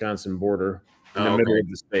at the Wisconsin border in the middle of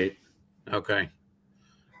the state. Okay,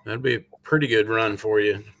 that'd be a pretty good run for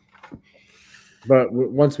you. But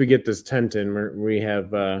once we get this tent in, we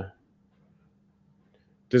have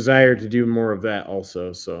desire to do more of that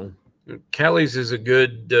also. So Callie's is a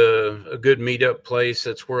good meetup place.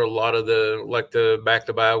 That's where a lot of the Back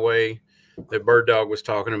the Byway that Bird Dog was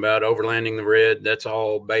talking about, Overlanding the Red, that's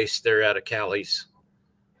all based there out of Callie's.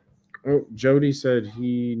 Oh, Jody said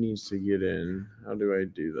he needs to get in. How do I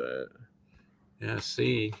do that? Yeah,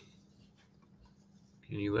 see.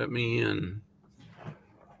 Can you let me in?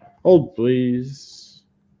 Hold, please.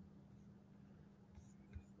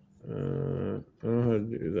 I don't know how to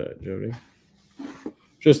do that, Jody.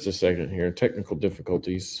 Just a second here. Technical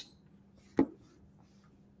difficulties.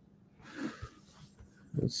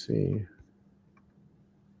 Let's see.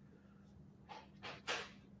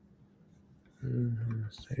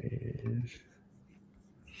 Stage.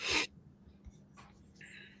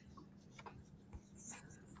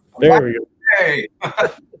 There we go. Hey.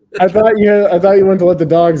 I thought you wanted to let the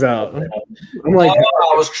dogs out. I'm like,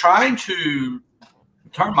 I was trying to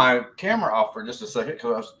turn my camera off for just a second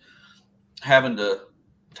because I was having to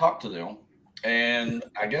talk to them, and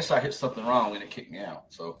I guess I hit something wrong and it kicked me out.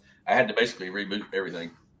 So I had to basically reboot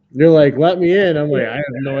everything. You're like, let me in. I'm like, I have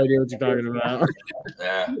no idea what you're talking about.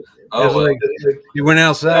 Yeah. Oh, well. He went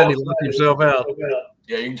outside and he locked himself out.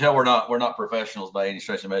 Yeah, you can tell we're not professionals by any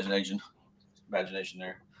stretch of imagination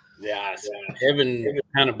there. Yeah, Evan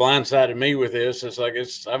kind of blindsided me with this. It's like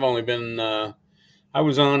I've only been I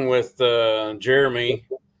was on with Jeremy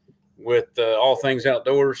with All Things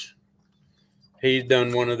Outdoors. He's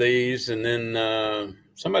done one of these, and then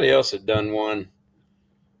somebody else had done one,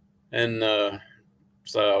 and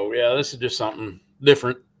so yeah, this is just something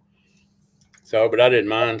different. So, but I didn't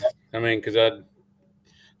mind. I mean, because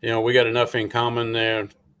we got enough in common there.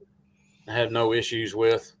 I have no issues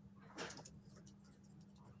with.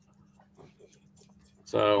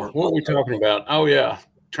 So what are we talking about? Oh, yeah.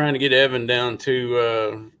 Trying to get Evan down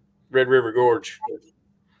to Red River Gorge.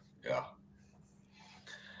 Yeah.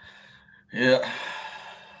 Yeah.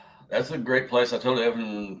 That's a great place. I told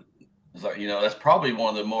Evan, it's like, that's probably one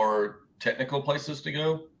of the more technical places to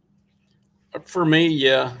go. For me,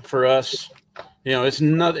 yeah. For us, it's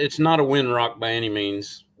not a wind rock by any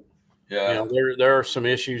means. Yeah. There are some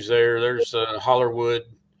issues there. There's Hollerwood.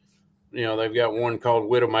 They've got one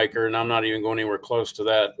called Widowmaker, and I'm not even going anywhere close to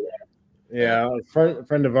that. Yeah, a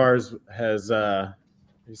friend of ours has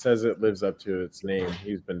he says it lives up to its name.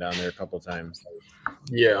 He's been down there a couple times.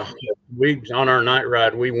 Yeah. On our night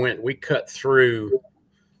ride, we cut through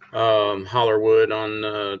Hollerwood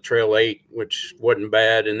on Trail 8, which wasn't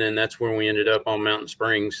bad, and then that's when we ended up on Mountain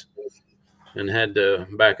Springs and had to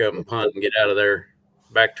back up and punt and get out of there,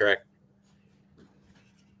 backtrack.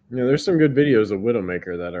 There's some good videos of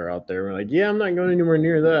Widowmaker that are out there. We're like, yeah, I'm not going anywhere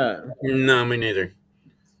near that. No, me neither.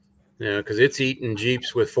 Yeah, because it's eating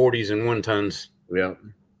Jeeps with 40s and 1-tons. Yeah.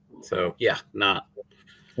 So yeah, not.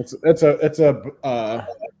 It's a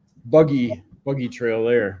buggy trail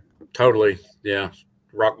there. Totally. Yeah.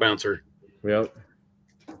 Rock bouncer. Yep.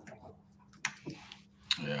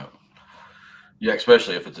 Yeah. Yeah,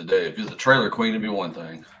 especially if it's a day. If it's a trailer queen, it'd be one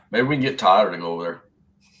thing. Maybe we can get Tyler to go over there.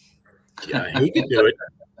 Yeah, he could do it.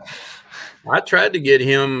 I tried to get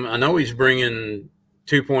him. I know he's bringing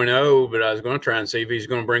 2.0, but I was going to try and see if he's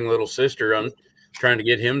going to bring little sister. I'm trying to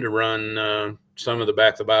get him to run some of the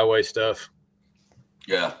Back the Byway stuff.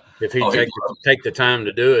 Yeah. If he take the time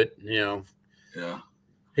to do it, you know. Yeah.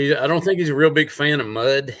 I don't think he's a real big fan of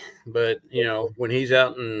mud, but you know, when he's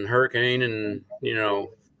out in Hurricane and you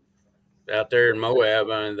know, out there in Moab,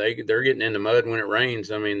 they're getting into mud when it rains.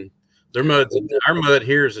 I mean, our mud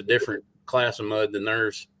here is a different class of mud than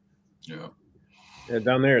theirs. Yeah. Yeah,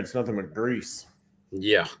 down there it's nothing but grease.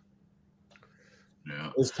 Yeah.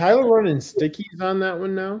 Yeah. Is Tyler running stickies on that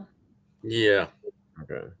one now? Yeah.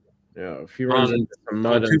 Okay. Yeah. If he runs into some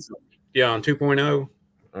mud, on 2.0.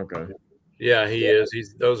 Okay. Yeah, he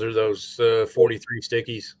is. Those are those 43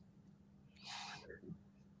 stickies.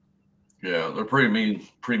 Yeah, they're pretty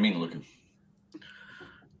mean looking.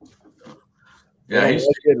 Yeah, he's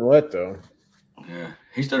getting wet though. Yeah,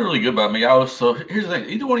 he's done really good by me. So here's the thing: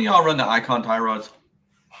 either one of y'all run the Icon tie rods?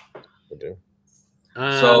 I do.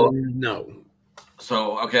 No.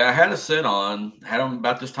 So okay, I had a set on, had them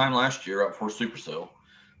about this time last year, right before Super Sale,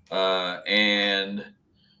 and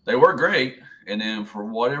they were great. And then for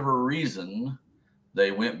whatever reason,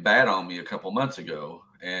 they went bad on me a couple months ago.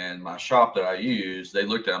 And my shop that I use, they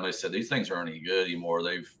looked at them, they said these things aren't any good anymore.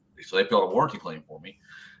 So they filled a warranty claim for me.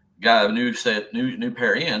 Got a new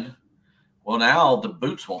pair in. Well, now the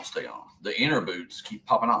boots won't stay on. The inner boots keep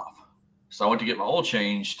popping off. So I went to get my oil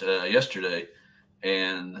changed yesterday,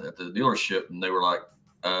 and at the dealership, and they were like,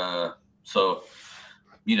 so,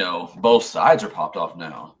 you know, both sides are popped off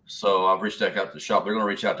now. So I've reached back out to the shop. They're going to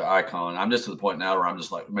reach out to Icon. I'm just to the point now where I'm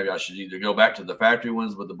just like, maybe I should either go back to the factory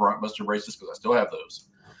ones with the Buster braces because I still have those,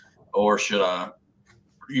 or should I,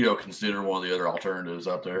 you know, consider one of the other alternatives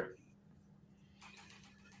out there?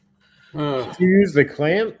 Did you use the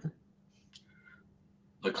clamp?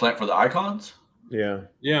 The clamp for the Icons? Yeah,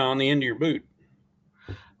 on the end of your boot.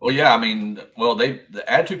 Well, yeah, I mean, the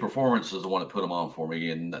Attitude Performance is the one that put them on for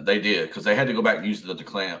me, and they did because they had to go back and use the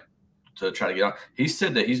clamp to try to get on. He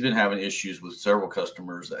said that he's been having issues with several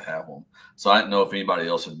customers that have them, so I didn't know if anybody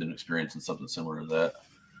else had been experiencing something similar to that.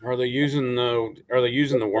 Are they using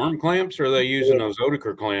the worm clamps, or are they using those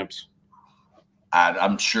Oetiker clamps?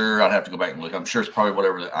 I'm sure I'd have to go back and look. I'm sure it's probably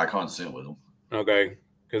whatever the Icon sent with them. Okay,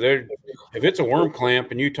 because if it's a worm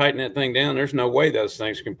clamp and you tighten that thing down, there's no way those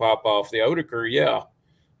things can pop off. The Oetiker, yeah.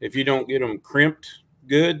 If you don't get them crimped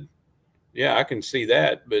good, yeah, I can see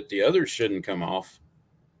that, but the others shouldn't come off.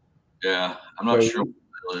 Yeah, I'm not sure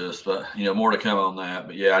what it is, but you know, more to come on that.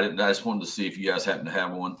 But yeah, I just wanted to see if you guys happen to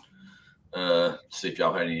have one, see if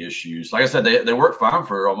y'all had any issues. Like I said, they worked fine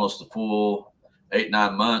for almost a full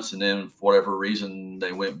 8-9 months, and then for whatever reason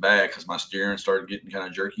they went back because my steering started getting kind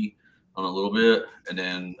of jerky on a little bit, and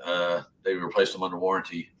then they replaced them under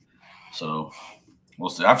warranty. So we'll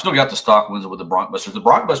see. I've still got the stock ones with the Bronc Busters. The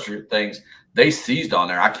Bronc Buster things, they seized on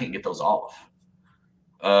there. I can't get those off.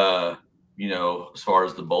 You know, as far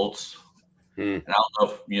as the bolts. And I don't know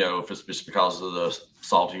if, you know, if it's just because of the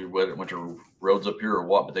salty winter roads up here or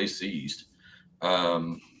what, but they seized.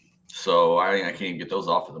 So I can't get those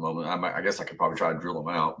off at the moment. I guess I could probably try to drill them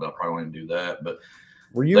out, but I probably won't even do that. But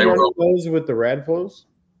were you running those with the rad flows?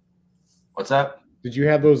 What's that? Did you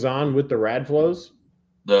have those on with the rad flows?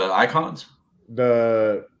 The Icons?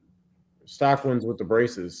 The stock ones with the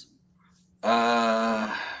braces. Because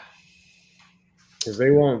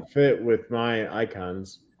they won't fit with my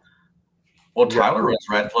Icons. Well, Tyler runs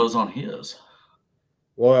rad flows on his.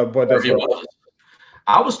 Well, but that's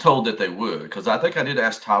I was told that they would, because I think I did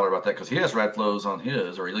ask Tyler about that because he has rad flows on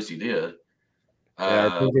his, or at least he did. Yeah,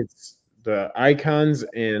 I think it's the Icons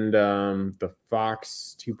and the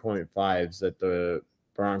Fox 2.5s that the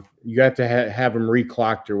Bronc. You have to have them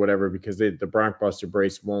reclocked or whatever because the Bronc Buster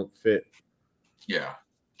brace won't fit. Yeah,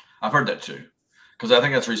 I've heard that too. Because I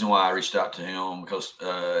think that's the reason why I reached out to him. Because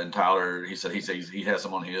and Tyler, he said he has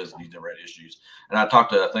some on his, and he's never had issues. And I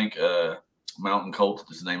talked to, I think, Mountain Colt,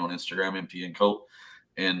 is his name on Instagram, MTN Colt,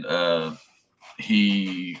 and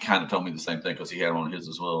he kind of told me the same thing because he had them on his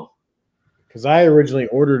as well. Because I originally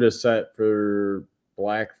ordered a set for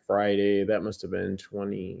Black Friday. That must have been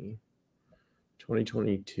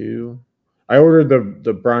 2022. I ordered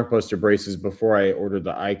the Bronc Buster braces before I ordered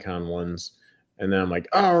the Icon ones. And then I'm like,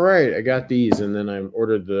 all right, I got these. And then I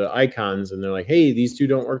ordered the Icons, and they're like, hey, these two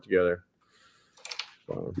don't work together.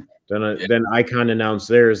 So then Icon announced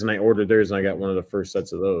theirs, and I ordered theirs, and I got one of the first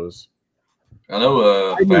sets of those. I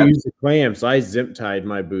know. I didn't use the clamps. I zip tied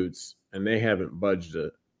my boots, and they haven't budged a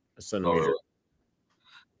centimeter. Oh, really?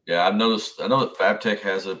 Yeah, I've noticed. I know that FabTech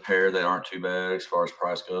has a pair that aren't too bad as far as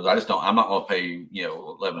price goes. I just don't. I'm not going to pay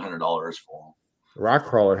 $1,100 for them.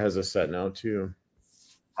 Rockcrawler has a set now too.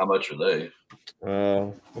 How much are they?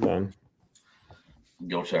 Hold on.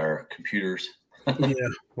 Go to our computers. Yeah.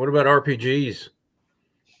 What about RPGs?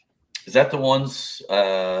 Is that the ones?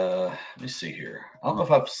 Let me see here. I don't know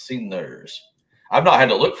if I've seen theirs. I've not had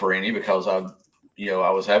to look for any because I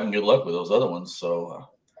was having good luck with those other ones. So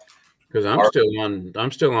because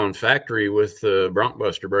I'm still on factory with the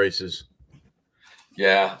Bronkbuster braces.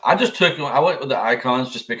 Yeah, I just took them. I went with the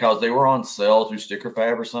Icons just because they were on sale through Sticker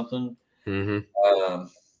Fab or something. Mm-hmm.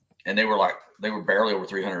 And they were barely over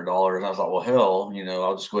 $300. And I was like, well, hell,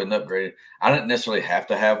 I'll just go ahead and upgrade it. I didn't necessarily have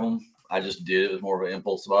to have them. I just did. It was more of an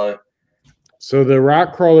impulse buy. So the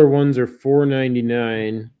rock crawler ones are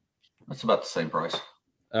 $4.99. That's about the same price.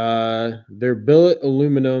 They're billet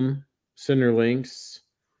aluminum center links.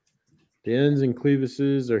 The ends and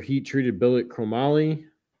clevises are heat treated billet chromoly.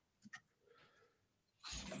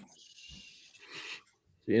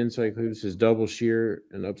 The inside clevis is double shear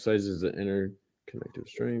and upsizes the inner connective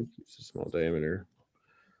strength. It's a small diameter.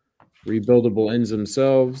 Rebuildable ends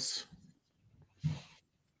themselves.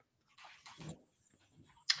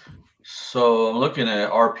 So I'm looking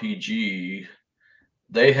at RPG.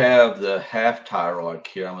 They have the half tie rod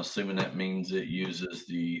kit. I'm assuming that means it uses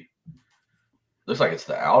looks like it's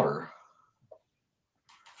the outer.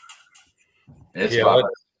 It's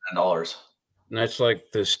 $509. And that's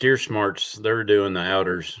like the Steer Smarts. They're doing the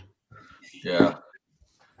outers. Yeah.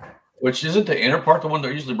 Which isn't the inner part the one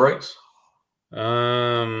that usually breaks?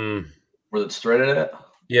 Where it's threaded at?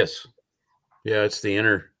 Yes. Yeah, it's the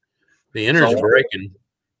inner. The inner's breaking.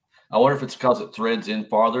 I wonder if it's because it threads in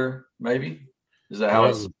farther, maybe? Is that how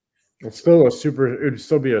it's still it'd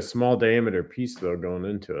still be a small diameter piece though going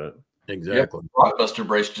into it. Exactly. Yeah, Blockbuster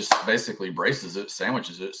brace just basically braces it,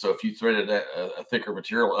 sandwiches it. So if you threaded a thicker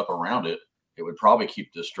material up around it, it would probably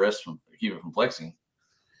keep the stress keep it from flexing.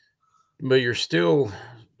 But you're still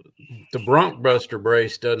the Bronkbuster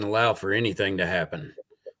brace doesn't allow for anything to happen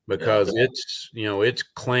because it's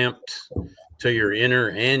clamped to your inner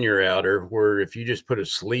and your outer, where if you just put a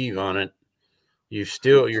sleeve on it, you're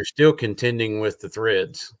still contending with the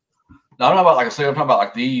threads. No, I'm not about, like I said, I'm talking about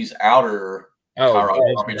like these outer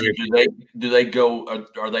RPG. Do they go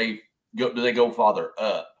do they go farther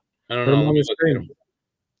up? I don't know. On the screen.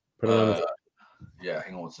 Yeah,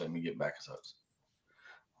 hang on one second. Let me get back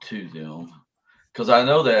to them. Because I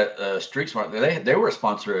know that Street Smart, they were a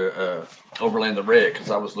sponsor of Overland the Red,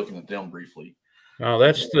 because I was looking at them briefly. Oh,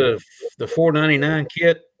 that's the $4.99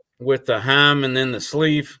 kit with the Heim and then the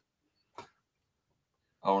sleeve.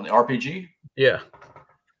 On the RPG? Yeah.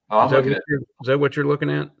 Oh, is that what you're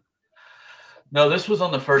looking at? No, this was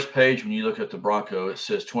on the first page when you look at the Bronco. It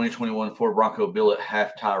says 2021 Ford Bronco Billet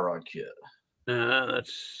half tie rod kit.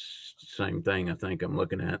 That's the same thing I think I'm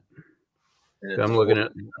looking at. I'm looking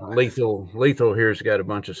at Lethal. Lethal here's got a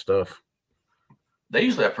bunch of stuff. They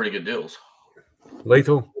usually have pretty good deals.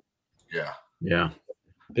 Lethal? Yeah. Yeah.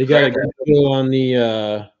 They got a good deal on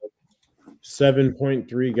the 7.3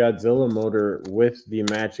 Godzilla motor with the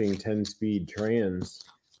matching 10-speed trans.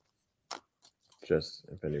 Just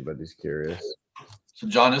if anybody's curious. So,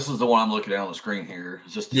 John, this is the one I'm looking at on the screen here.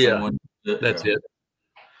 Is this the same one? That's it.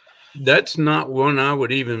 That's not one I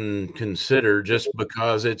would even consider, just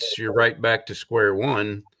because you're right back to square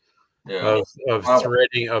one of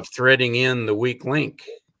threading in the weak link.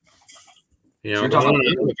 The one I'm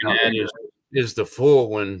looking at is the full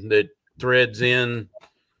one that threads in.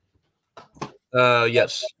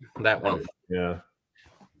 Yes, that one. Yeah.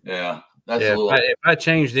 That's a little. If I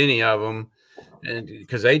changed any of them, and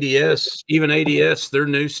because ADS, their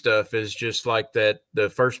new stuff is just like that. The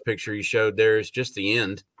first picture you showed there is just the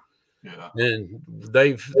end. Yeah. And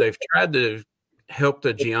they've tried to help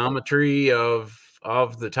the geometry of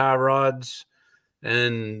the tie rods,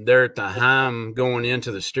 and they're at the Heim going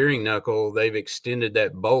into the steering knuckle. They've extended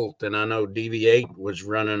that bolt, and I know DV8 was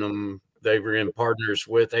running them. They were in partners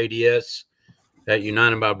with ADS at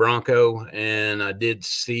United by Bronco, and I did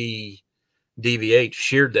see DV8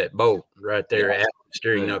 sheared that bolt right there at the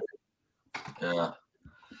steering knuckle. Yeah.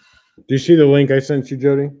 Do you see the link I sent you,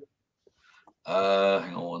 Jody?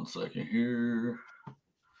 Hang on one second here.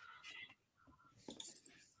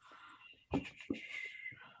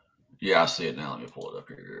 Yeah, I see it now. Let me pull it up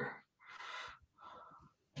here.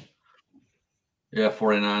 Yeah,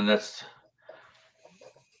 49. That's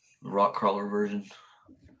the rock crawler version,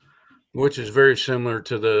 which is very similar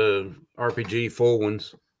to the RPG full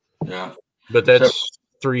ones. Yeah, but that's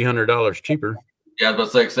 $300 cheaper. Yeah, I was about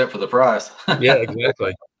to say, except for the price. Yeah,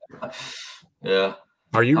 exactly. Yeah.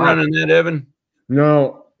 Are you running that, Evan?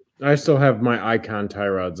 No, I still have my Icon tie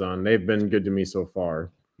rods on. They've been good to me so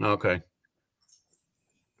far. Okay.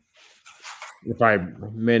 If I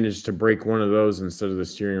managed to break one of those instead of the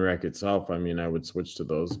steering rack itself, I mean, I would switch to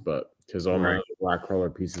those. But because all my rock crawler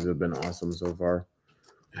pieces have been awesome so far.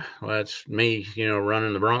 Well, that's me,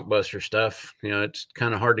 running the Bronc Buster stuff. It's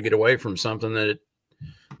kind of hard to get away from something that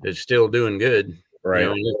is still doing good. Right.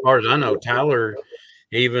 As far as I know, Tyler,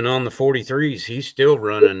 even on the 43s, he's still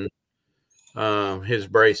running his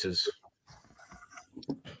braces.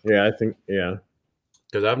 Yeah, I think, yeah.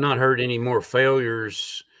 Because I've not heard any more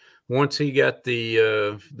failures once he got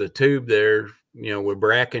the tube there, with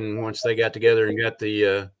Bracken, once they got together and got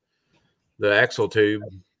the axle tube,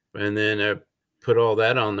 and then put all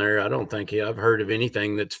that on there. I don't think I've heard of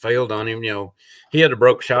anything that's failed on him. He had a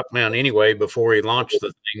broke shock mount anyway before he launched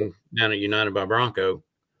the thing down at United by Bronco.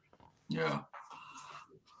 Yeah.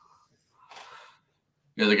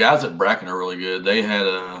 Yeah, the guys at Bracken are really good. They had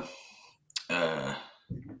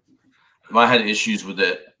I had issues with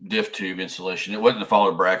that diff tube installation. It wasn't the fault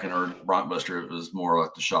of Bracken or Bronc Buster. It was more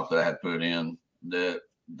like the shop that I had put it in. That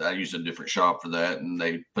I used a different shop for that, and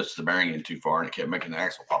they pushed the bearing in too far, and it kept making the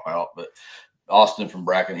axle pop out. But Austin from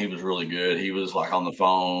Bracken, he was really good. He was like on the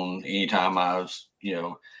phone anytime I was,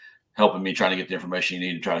 helping me trying to get the information you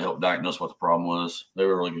need to try to help diagnose what the problem was. They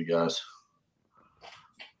were really good guys.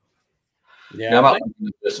 Yeah, I might do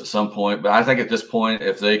this at some point, but I think at this point,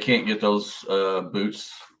 if they can't get those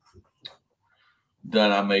boots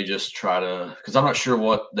done, I may just try to, because I'm not sure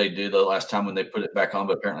what they did the last time when they put it back on,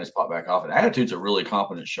 but apparently it's popped back off. And Attitude's a really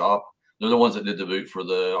competent shop. They're the ones that did the boot for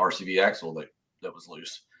the RCV axle that was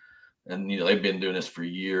loose. And, they've been doing this for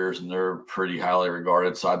years, and they're pretty highly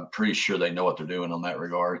regarded. So I'm pretty sure they know what they're doing on that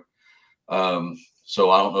regard.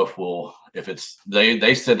 So I don't know if it's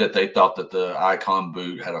they said that they thought that the Icon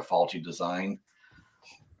boot had a faulty design.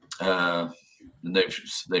 And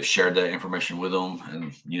they've shared that information with them,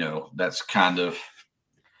 and that's kind of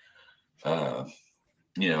I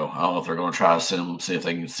don't know if they're going to try to see if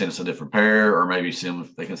they can send us a different pair, or maybe see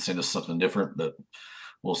if they can send us something different, but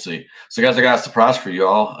we'll see. So guys, I got a surprise for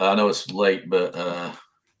y'all. I know it's late, but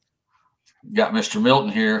got Mr.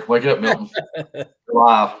 Milton here. Wake up, Milton.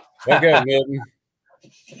 Live. Wake up, Milton.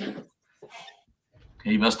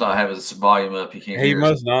 He must not have his volume up. He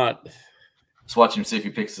must not. Let's watch him see if he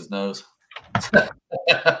picks his nose.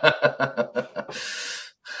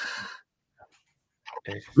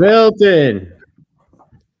 Milton.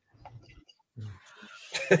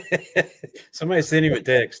 Somebody send him a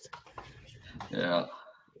text. Yeah.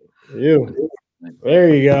 You.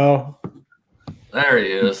 There you go. There he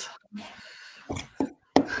is.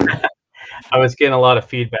 I was getting a lot of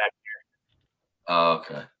feedback here. Oh,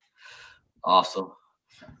 okay. Awesome.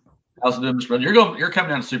 How's it doing, Mr. Brother? You're coming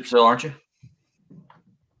down to Supercell, aren't you?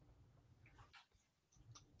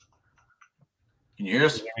 Can you hear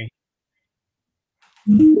us?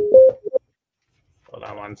 Hold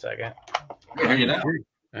on one second. I hear you now.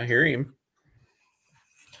 I hear him.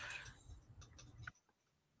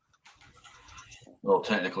 A little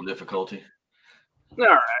technical difficulty. All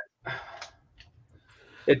right.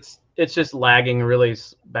 It's just lagging really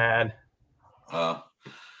bad. So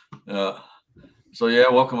yeah,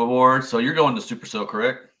 welcome aboard. So you're going to Supercell,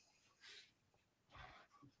 correct?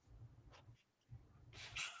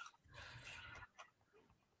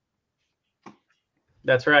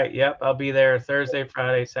 That's right. Yep, I'll be there Thursday,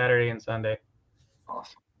 Friday, Saturday, and Sunday.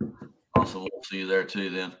 Awesome. We'll see you there too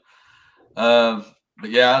then. But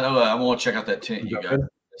yeah, I know I want to check out that tent you got. I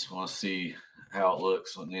just want to see how it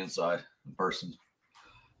looks on the inside in person.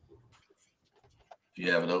 If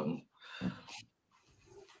you have it open.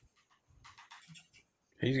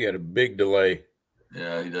 He's got a big delay.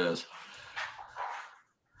 Yeah, he does.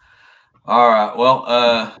 All right.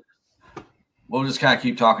 Well, we'll just kind of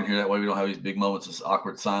keep talking here. That way we don't have these big moments of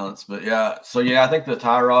awkward silence. But yeah, so yeah, I think the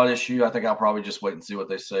tie rod issue, I think I'll probably just wait and see what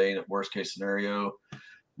they say. And worst case scenario,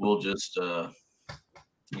 we'll just,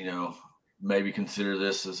 maybe consider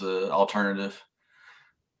this as an alternative.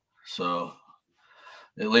 So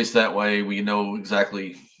at least that way we know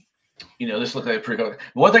exactly, this looks like pretty good.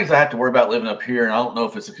 One of the things I have to worry about living up here, and I don't know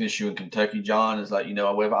if it's an issue in Kentucky, John, is like, I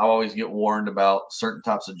always get warned about certain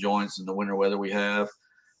types of joints in the winter weather we have.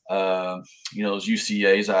 Those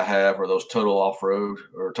UCAs I have, or those total off-road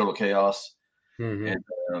or total chaos. Mm-hmm.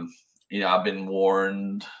 And, I've been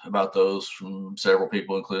warned about those from several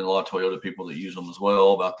people, including a lot of Toyota people that use them as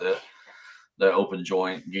well, about that open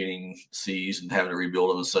joint getting seized and having to rebuild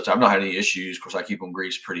them and such. I've not had any issues. Of course, I keep them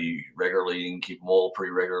greased pretty regularly and keep them oiled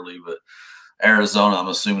pretty regularly, but Arizona, I'm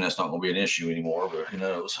assuming that's not going to be an issue anymore, but who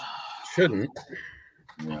knows? Shouldn't.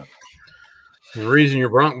 Yeah. The reason your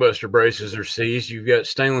Bronc Buster braces are seized, you've got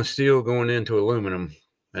stainless steel going into aluminum,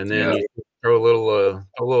 and then you throw a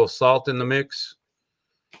little salt in the mix.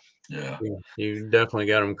 Yeah, you definitely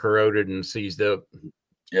got them corroded and seized up.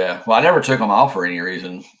 Yeah, well, I never took them off for any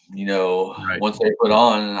reason. You know, once they put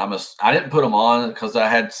on, I didn't put them on because I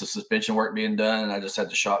had some suspension work being done, and I just had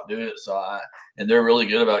the shop do it. And they're really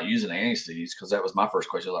good about using anti-seize because that was my first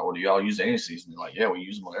question. Like, well, do y'all use anti-seize? And they're like, yeah, we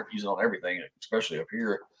use it on everything, especially up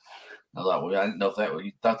here. I was like, well, I didn't know if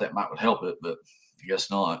you thought that would help it, but I guess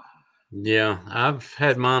not. Yeah, I've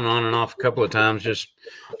had mine on and off a couple of times, just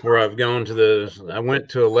where I've gone to I went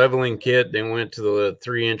to a leveling kit, then went to the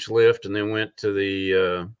 3-inch lift, and then went to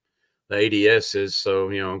the ADSs. So,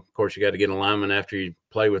 you know, of course, you got to get alignment after you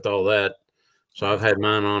play with all that. So I've had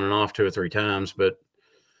mine on and off 2 or 3 times, but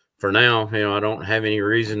for now, you know, I don't have any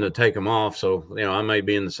reason to take them off. So, you know, I may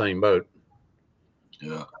be in the same boat.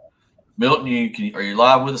 Yeah. Milton, are you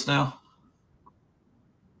live with us now?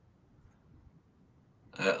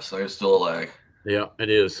 Yeah, so it's still a lag. Yeah,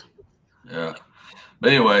 it is. Yeah.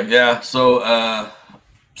 But anyway, yeah. So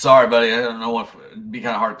sorry, buddy. I don't know if it'd be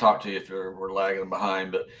kind of hard to talk to you if we're lagging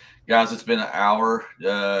behind. But guys, it's been an hour.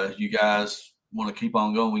 You guys want to keep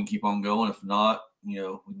on going? We can keep on going. If not, you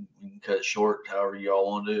know, we can cut it short. However you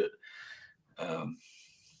all want to do it.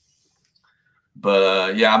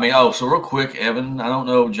 Yeah, I mean, so real quick, Evan. I don't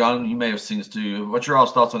know, John. You may have seen this too. What's your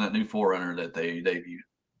all's thoughts on that new 4Runner that they debuted?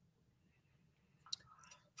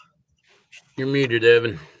 You're muted,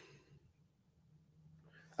 Evan.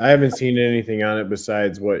 I haven't seen anything on it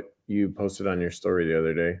besides what you posted on your story the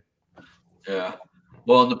other day. Yeah.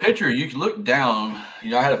 Well, in the picture, you can look down.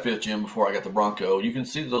 You know, I had a 5th gen before I got the Bronco. You can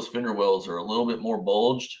see that those fender wells are a little bit more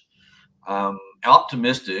bulged.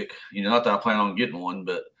 Optimistic, you know, not that I plan on getting one,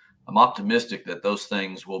 but I'm optimistic that those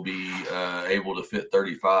things will be able to fit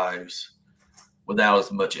 35s without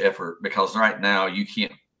as much effort, because right now you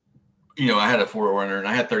can't, you know, I had a 4Runner and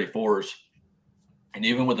I had 34s. And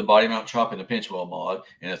even with the body mount chop and the pinch well mod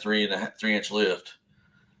and a 3-inch lift,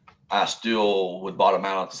 I still would bottom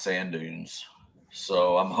out at the sand dunes.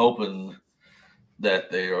 So I'm hoping that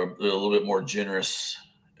they are a little bit more generous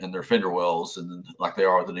in their fender wells and like they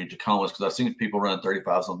are with the new Tacomas, because I've seen people run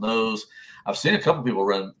 35s on those. I've seen a couple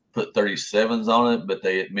people put 37s on it, but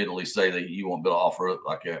they admittedly say that you won't be able to offer it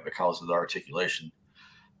like that because of the articulation.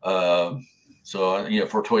 So, you know,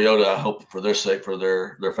 for Toyota, I hope for their sake, for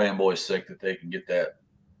their fanboys' sake, that they can get that,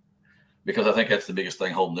 because I think that's the biggest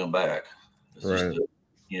thing holding them back. It's right. just that,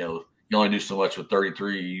 you know, you only do so much with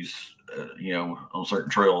 33s, you know, on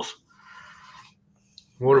certain trails.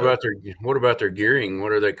 What about their gearing?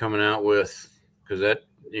 What are they coming out with? Because that,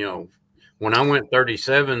 you know, when I went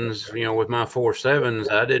 37s, you know, with my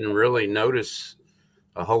 4.7s, I didn't really notice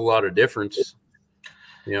a whole lot of difference.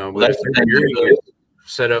 You know, but if their gearing is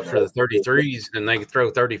set up for the 33s and they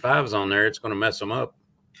throw 35s on there, it's going to mess them up.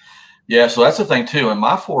 Yeah, so that's the thing too. And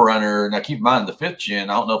my 4Runner, now keep in mind the 5th gen,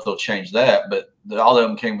 I don't know if they'll change that, but all of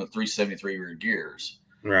them came with 373 rear gears.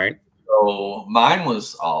 Right. So mine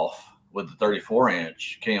was off with the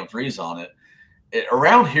 34-inch KM3s on it.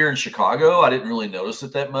 Around here in Chicago, I didn't really notice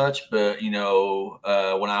it that much, but you know,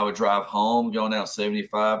 when I would drive home, going down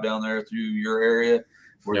 75 down there through your area,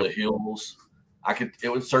 where the hills, it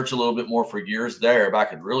would search a little bit more for gears there, but I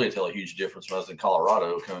could really tell a huge difference when I was in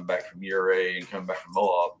Colorado, coming back from URA and coming back from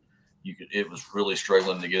Moab. It was really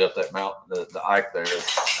struggling to get up that mountain, the Ike there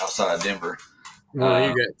outside of Denver.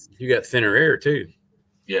 Well, you got thinner air too.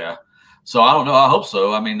 Yeah. So I don't know. I hope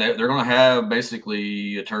so. I mean, they're going to have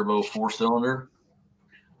basically a turbo 4-cylinder.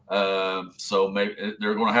 So maybe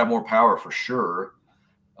they're going to have more power for sure.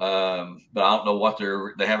 But I don't know what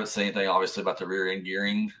they haven't said anything obviously about the rear end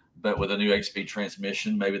gearing, but with a new 8-speed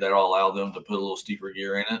transmission, maybe that'll allow them to put a little steeper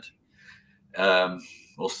gear in it.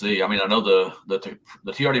 We'll see. I mean, I know the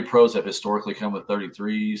TRD Pros have historically come with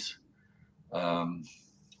 33s.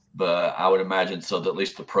 But I would imagine so that at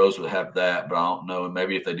least the Pros would have that, but I don't know.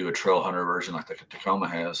 Maybe if they do a Trail Hunter version like the Tacoma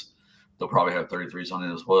has, they'll probably have 33s on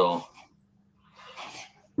it as well.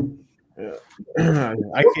 Yeah.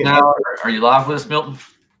 Now, are you live with us, Milton?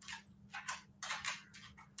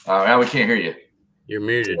 Now we can't hear you. You're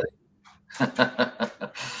muted.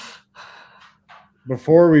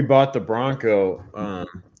 Before we bought the Bronco,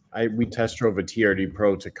 we test drove a TRD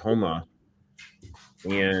Pro Tacoma,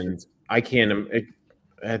 and I can't.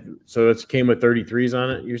 So it came with 33s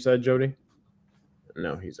on it. You said, Jody?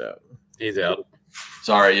 No, he's out. He's out.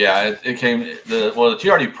 Sorry, yeah, it came. The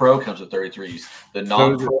TRD Pro comes with 33s. The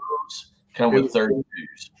non-pros come with 32s.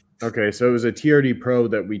 Okay, so it was a TRD Pro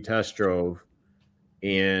that we test drove,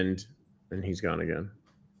 and he's gone again.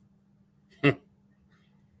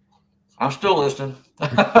 I'm still listening.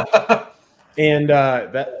 And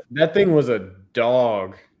that thing was a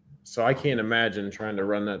dog, so I can't imagine trying to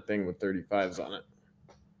run that thing with 35s on it.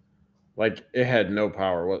 Like, it had no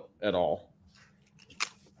power at all.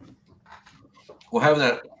 Well, having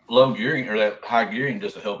that low gearing or that high gearing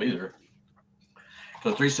doesn't help either.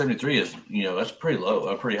 So 373 is, that's pretty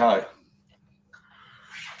low, pretty high.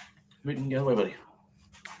 We can get away, buddy.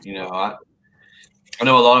 I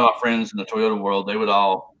know a lot of my friends in the Toyota world, they would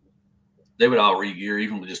all re-gear,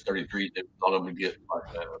 even with just 33s. They thought them would get like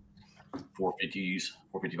 450s,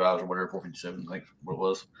 455s, or whatever, 457s, I think what it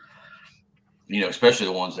was. Especially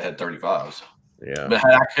the ones that had 35s. Yeah. But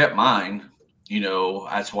had I kept mine,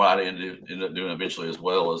 that's what I ended up doing eventually as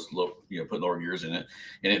well, as putting lower gears in it.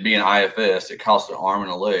 And it being IFS, it costs an arm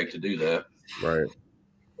and a leg to do that. Right.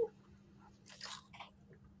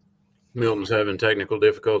 Milton's having technical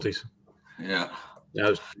difficulties. Yeah. I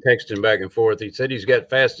was texting back and forth. He said he's got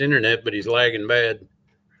fast internet, but he's lagging bad.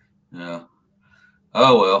 Yeah.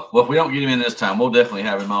 Oh, well. Well, if we don't get him in this time, we'll definitely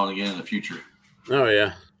have him on again in the future. Oh,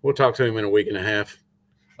 yeah. We'll talk to him in a week and a half.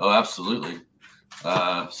 Oh, absolutely. So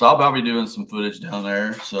I'll probably be doing some footage down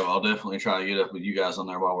there. So I'll definitely try to get up with you guys on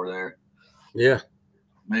there while we're there. Yeah.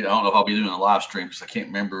 Maybe I don't know if I'll be doing a live stream because I can't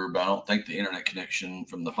remember, but I don't think the internet connection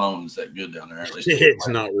from the phone is that good down there. At least it's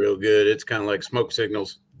not real good. It's kind of like smoke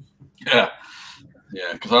signals. Yeah.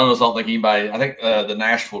 Yeah, because I don't think anybody. I think the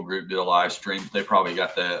Nashville group did a live stream. They probably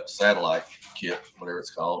got that satellite kit, whatever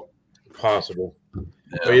it's called. Possible. Yeah.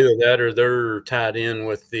 Or either that, or they're tied in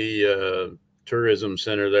with the tourism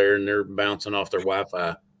center there, and they're bouncing off their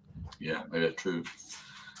Wi-Fi. Yeah, maybe that's true.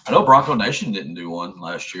 I know Bronco Nation didn't do one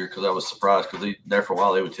last year because I was surprised because there for a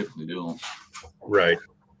while they would typically do them. Right.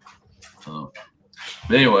 But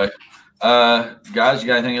anyway, guys, you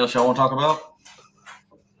got anything else y'all want to talk about?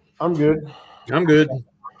 I'm good. I'm good.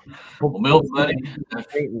 Well, Milton, buddy,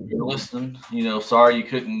 if you're listening, sorry you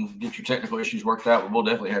couldn't get your technical issues worked out, but we'll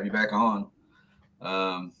definitely have you back on.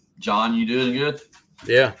 John, you doing good?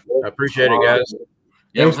 Yeah, I appreciate it, guys.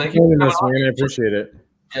 Yeah, Thanks thank for you. joining us, man. I appreciate it.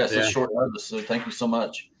 Yes, it's short notice, so thank you so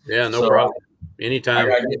much. Yeah, no problem. Anytime.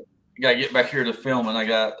 I gotta get back here to film, and I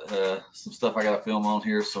got some stuff I gotta film on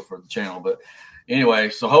here, so for the channel. But anyway,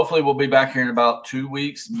 so hopefully we'll be back here in about 2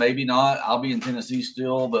 weeks. Maybe not. I'll be in Tennessee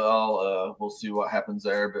still, but we'll see what happens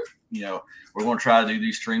there. But we're going to try to do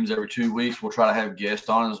these streams every 2 weeks. We'll try to have guests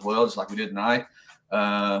on as well, just like we did tonight.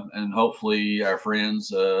 And hopefully our friends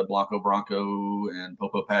Bronco and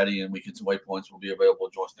Popo Patty and Weekends and Waypoints will be available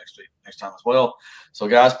to join us next time as well. So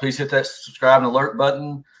guys, please hit that subscribe and alert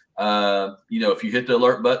button. If you hit the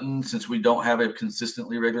alert button, since we don't have a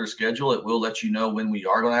consistently regular schedule, it will let you know when we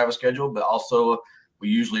are going to have a schedule. But also, we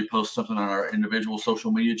usually post something on our individual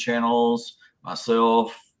social media channels.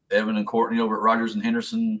 Myself, Evan, and Courtney over at Rogers and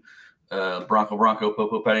Henderson, Bronco,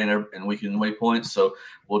 Popo Patty, and Weekend Waypoints. So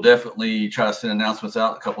we'll definitely try to send announcements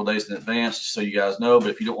out a couple of days in advance just so you guys know. But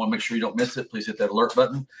if you don't want to make sure you don't miss it, please hit that alert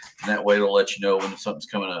button, and that way it'll let you know when something's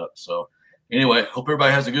coming up. So anyway, hope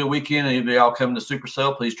everybody has a good weekend. And if y'all come to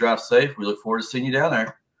Supercell, please drive safe. We look forward to seeing you down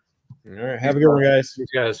there. All right. Have a good one, guys.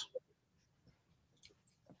 Thanks, guys.